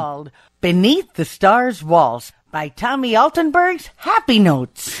was called Beneath the Stars Waltz by Tommy Altenberg's Happy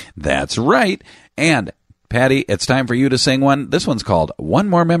Notes. That's right. And Patty, it's time for you to sing one. This one's called One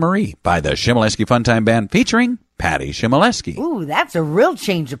More Memory by the Shimoleski Funtime Band featuring Patty Shimoleski. Ooh, that's a real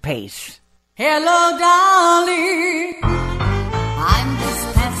change of pace. Hello, darling. I'm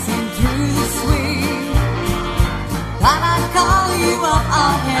just passing through this way. Thought I'd call you up.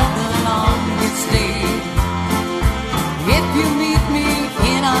 I'll have the longest day. If you meet me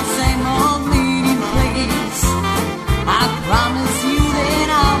in our same old meeting place, I promise you that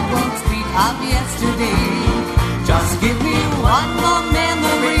I won't speak of yesterday. Just give me one more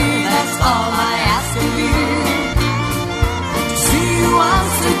memory, that's all I ask of you. To see you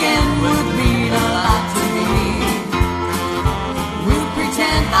once again would mean a lot to me. We'll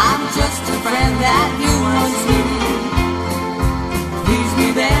pretend I'm just a friend that you once knew. Please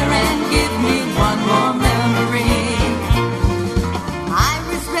be there and give me one more memory. I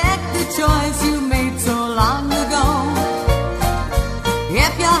respect the choice you made so long ago.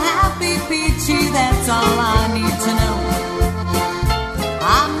 If you're happy, Peachy, that's all I need to know.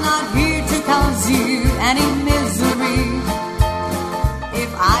 I'm not here to cause you any misery. If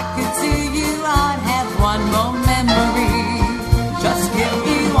I could see you, I'd have one more memory. Just give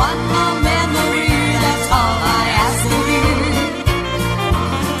me one more memory, that's all I ask of you.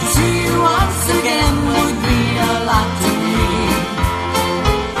 To see you once again would mean a lot to me.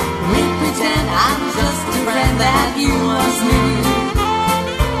 We pretend I'm just a friend that you once knew.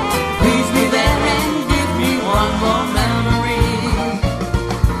 Please be there and give me one more memory.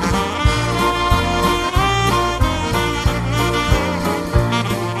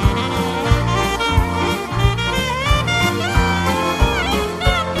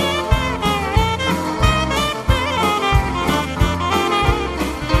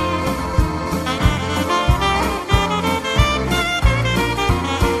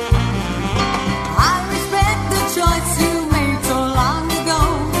 I respect the choice you made so long ago.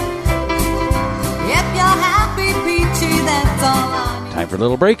 If you're happy, Peachy, that's all I need. Time for a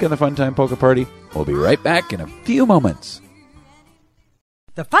little break in the Funtime Polka Party. We'll be right back in a few moments.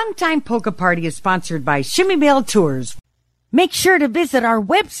 The Funtime Polka Party is sponsored by Shimmy Bale Tours. Make sure to visit our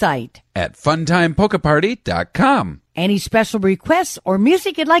website At funtimepolkaparty.com. Any special requests or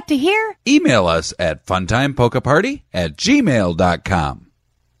music you'd like to hear? Email us at funtimepolkaparty@gmail.com.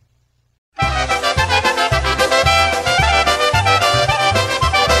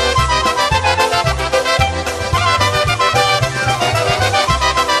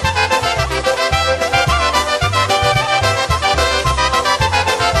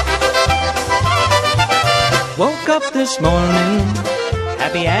 Woke up this morning,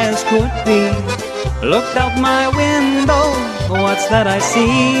 happy as could be. Looked out my window, what's that I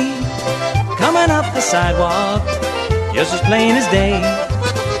see? Coming up the sidewalk, just as plain as day.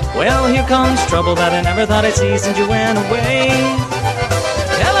 Well, here comes trouble that I never thought I'd see since you went away.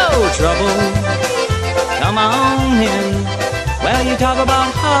 Hello, trouble, come on in. Well, you talk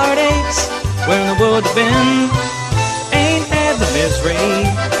about heartaches, where in the world you been? Ain't had the misery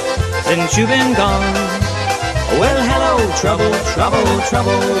since you've been gone. Well, hello, trouble, trouble,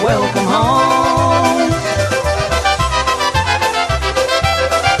 trouble, welcome home.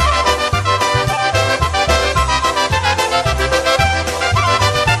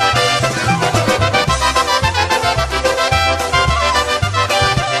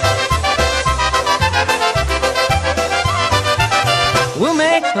 We'll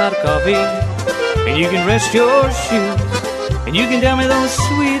make hot coffee, and you can rest your shoes, and you can tell me those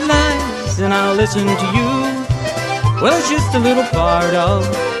sweet lies, and I'll listen to you. Well, it's just a little part of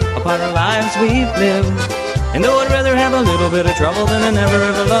lives we've lived. And though I'd rather have a little bit of trouble than I never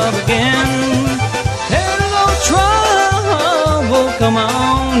ever love again. Hello, trouble, come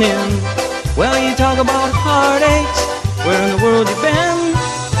on in. Well, you talk about heartaches, where in the world you've been?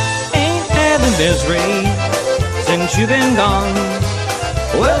 Ain't had the misery since you've been gone.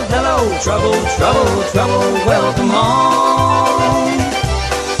 Well, hello, trouble, trouble, trouble, welcome home.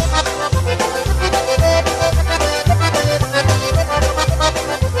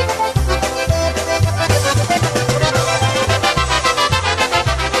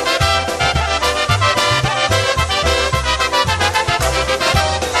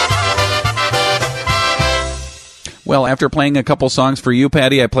 Well, after playing a couple songs for you,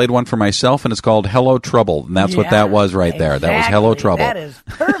 Patty, I played one for myself, and it's called Hello Trouble. And that's what that was right there. Exactly. That was Hello Trouble. That is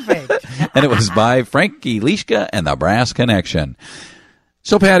perfect. And it was by Frankie Lishka and the Brass Connection.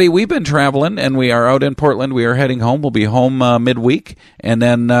 So, Patty, we've been traveling, and we are out in Portland. We are heading home. We'll be home midweek, and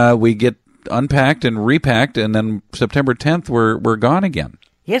then we get unpacked and repacked, and then September 10th, we're gone again.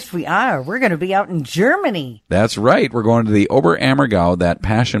 Yes, we are. We're going to be out in Germany. That's right. We're going to the Oberammergau, that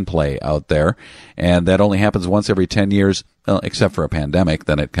passion play out there. And that only happens once every 10 years, except for a pandemic.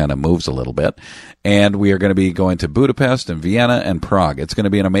 Then it kind of moves a little bit. And we are going to be going to Budapest and Vienna and Prague. It's going to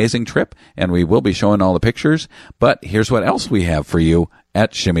be an amazing trip, and we will be showing all the pictures. But here's what else we have for you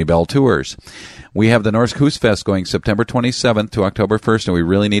at Shimmy Bell Tours. We have the Norsk Husfest going September 27th to October 1st, and we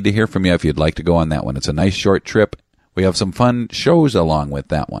really need to hear from you if you'd like to go on that one. It's a nice short trip. We have some fun shows along with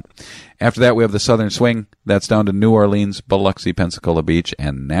that one. After that, we have the Southern Swing. That's down to New Orleans, Biloxi, Pensacola Beach,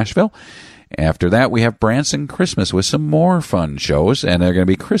 and Nashville. After that, we have Branson Christmas with some more fun shows, and they're going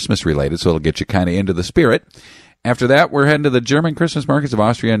to be Christmas related, so it'll get you kind of into the spirit. After that, we're heading to the German Christmas markets of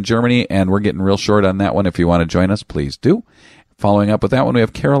Austria and Germany, and we're getting real short on that one. If you want to join us, please do. Following up with that one, we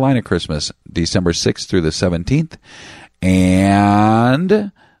have Carolina Christmas, December 6th through the 17th.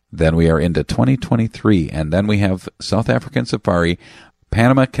 And then we are into 2023, and then we have South African Safari,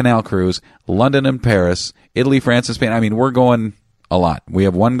 Panama Canal Cruise, London and Paris, Italy, France, and Spain. I mean, we're going a lot. We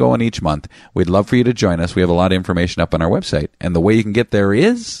have one going each month. We'd love for you to join us. We have a lot of information up on our website, and the way you can get there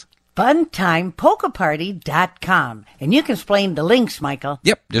is funtimepolkaparty.com. And you can explain the links, Michael.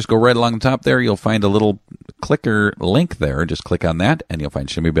 Yep, just go right along the top there. You'll find a little clicker link there. Just click on that, and you'll find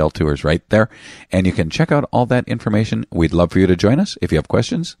Shimmy Bell Tours right there. And you can check out all that information. We'd love for you to join us. If you have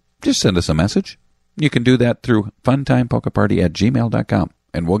questions, just send us a message. You can do that through funtimepolkaparty@gmail.com,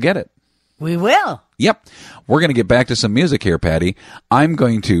 and we'll get it. We will. Yep. We're going to get back to some music here, Patty. I'm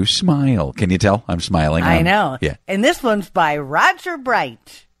going to smile. Can you tell? I'm smiling. I know. Yeah. And this one's by Roger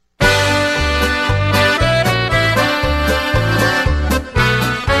Bright.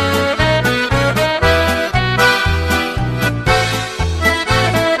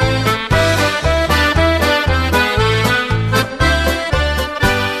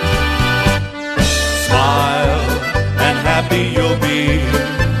 You'll be.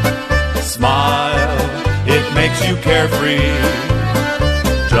 Smile, it makes you carefree.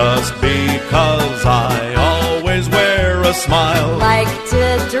 Just because I always wear a smile. Like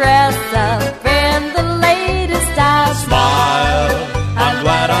to dress up in the latest style. Smile, I'm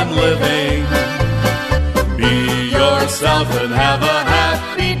glad I'm living. Be yourself and have a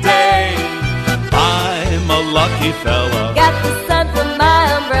happy day. I'm a lucky fella. Got the sun from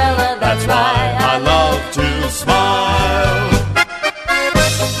my umbrella. That's why I love to smile.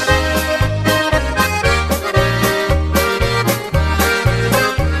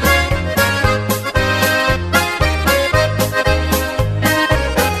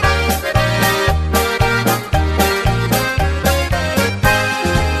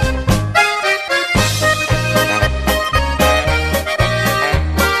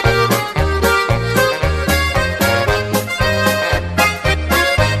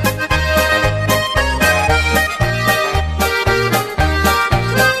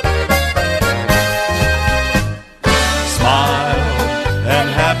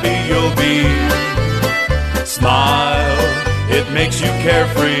 Makes you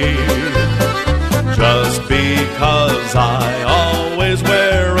carefree. Just because I always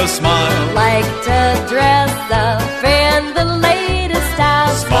wear a smile. Like to dress up in the latest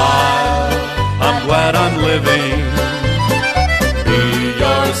style. Smile, I'm glad I'm living. Be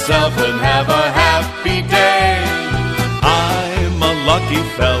yourself and have a happy day. I'm a lucky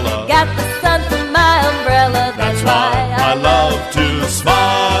fella. Got the sun from my umbrella. That's why I love to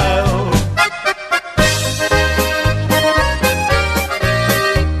smile.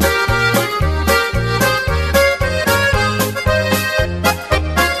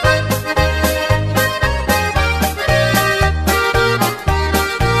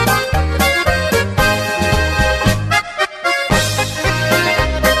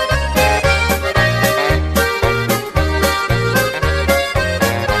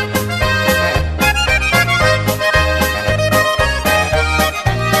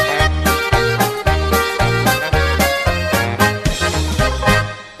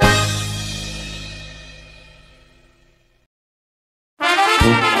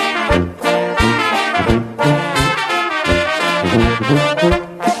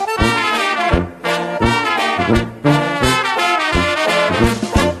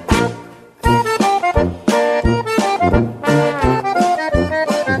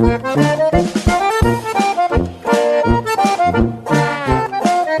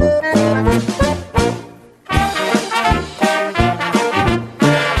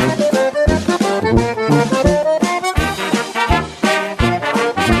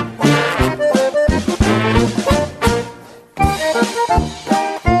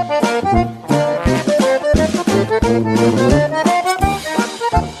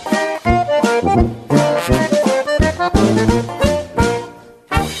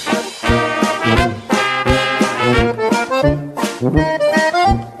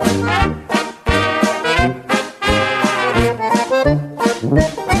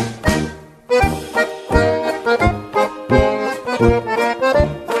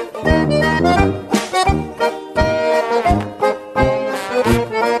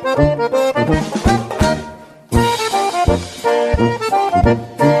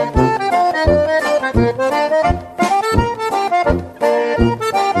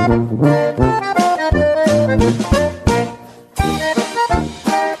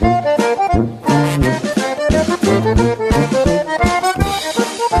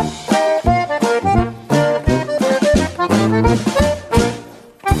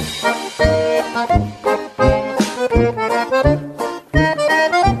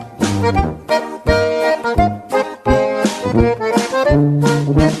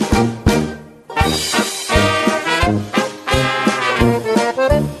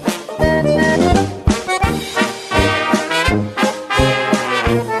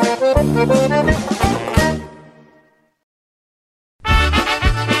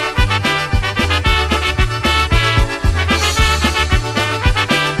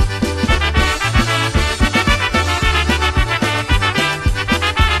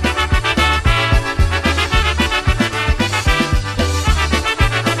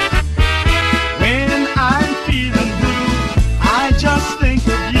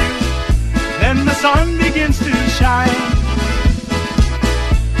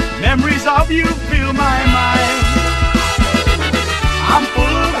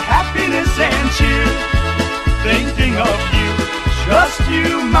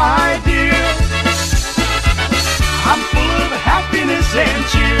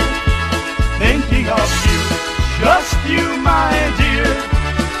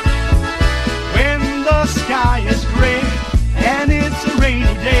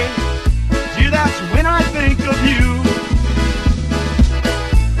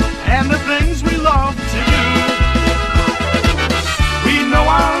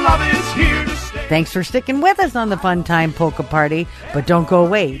 Thanks for sticking with us on the Fun Time Polka Party, but don't go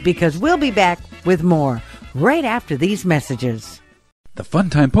away because we'll be back with more right after these messages. The Fun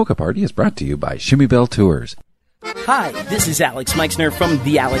Time Polka Party is brought to you by Shimmy Bell Tours. Hi, this is Alex Meixner from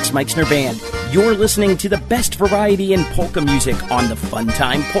the Alex Meixner Band. You're listening to the best variety in polka music on the Fun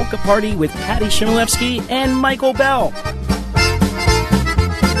Time Polka Party with Patty Chmielewski and Michael Bell.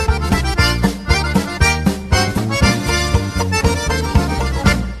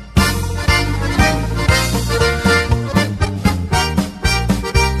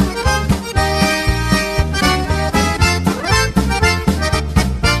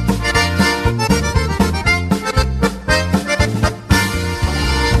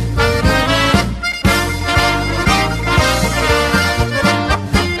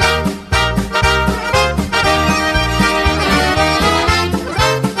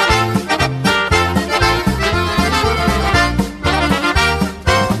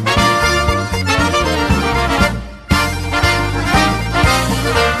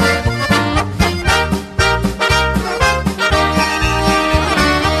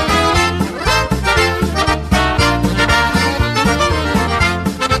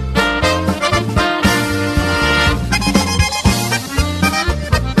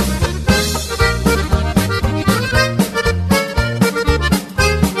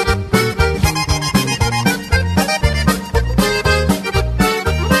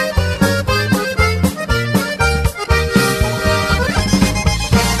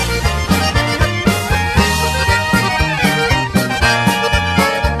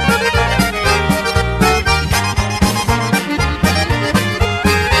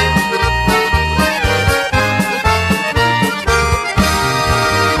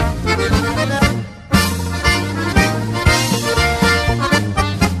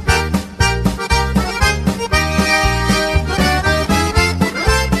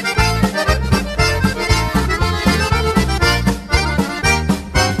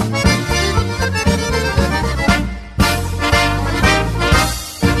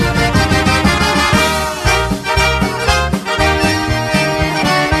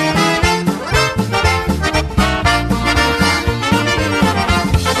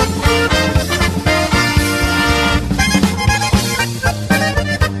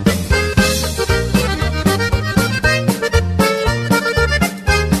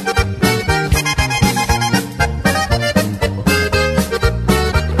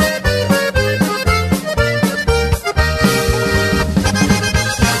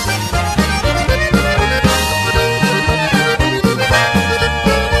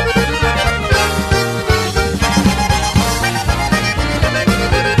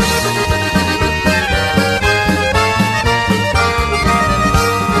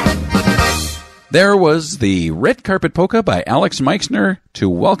 There was the Red Carpet Polka by Alex Meixner to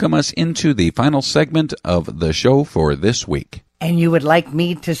welcome us into the final segment of the show for this week. And you would like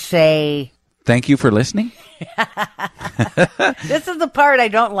me to say thank you for listening. This is the part I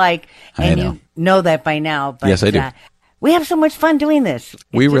don't like, and you know that by now. But, yes, I do. We have so much fun doing this.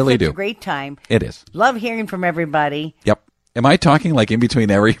 We really do. It's a great time. It is. Love hearing from everybody. Yep. Am I talking like in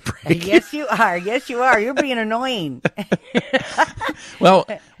between every break? Yes, you are. Yes, you are. You're being annoying. Well,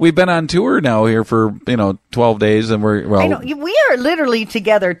 we've been on tour now here for 12 days, and I know, we are literally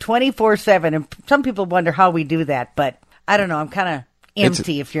together 24/7, and some people wonder how we do that. But I don't know. I'm kind of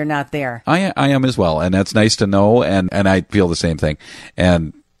empty if you're not there. I am as well, and that's nice to know, and I feel the same thing.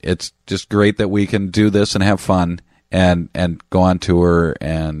 And it's just great that we can do this and have fun and go on tour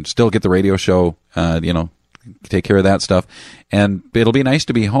and still get the radio show, take care of that stuff. And it'll be nice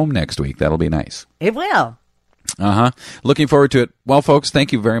to be home next week. That'll be nice. It will. Looking forward to it. Well, folks,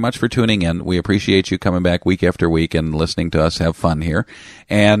 thank you very much for tuning in. We appreciate you coming back week after week and listening to us have fun here.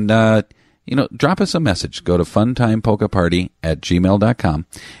 And, drop us a message. Go to funtimepolkaparty@gmail.com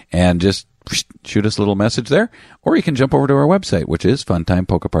and just shoot us a little message there. Or you can jump over to our website, which is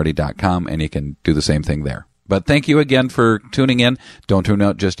funtimepolkaparty.com, and you can do the same thing there. But thank you again for tuning in. Don't tune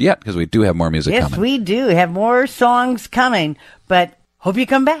out just yet, because we do have more music coming. Yes, we do have more songs coming. But hope you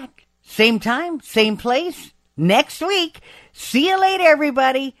come back. Same time, same place, next week. See you later,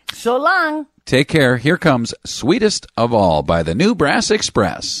 everybody. So long. Take care. Here comes Sweetest of All by the New Brass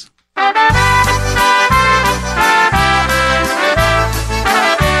Express.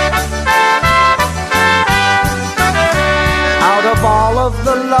 Out of all of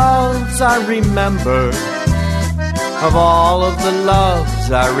the loves I remember, of all of the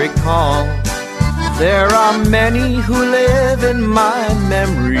loves I recall, there are many who live in my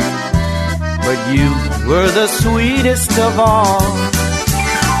memory, but you were the sweetest of all.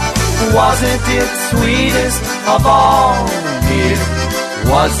 Wasn't it sweetest of all, dear?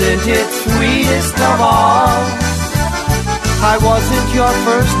 Wasn't it sweetest of all? I wasn't your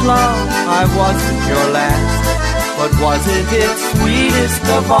first love, I wasn't your last, but wasn't it sweetest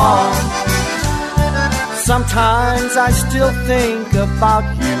of all? Sometimes I still think about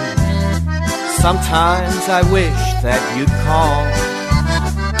you. Sometimes I wish that you'd call.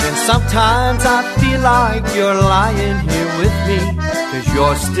 And sometimes I feel like you're lying here with me, 'cause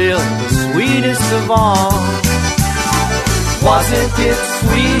you're still the sweetest of all. Wasn't it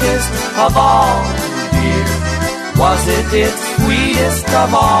sweetest of all, dear? Wasn't it sweetest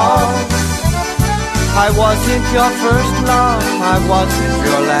of all? I wasn't your first love, I wasn't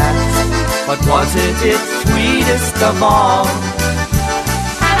your last, but wasn't it sweetest of all?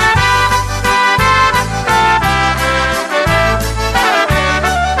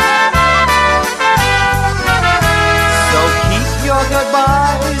 So keep your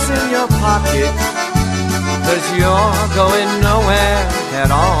goodbyes in your pocket, 'cause you're going nowhere at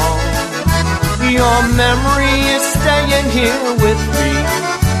all. Your memory is staying here with me,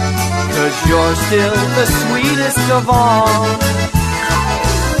 'cause you're still the sweetest of all.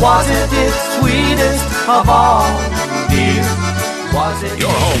 Wasn't it sweetest of all, dear? Was it?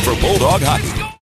 Your home for Bulldog hockey.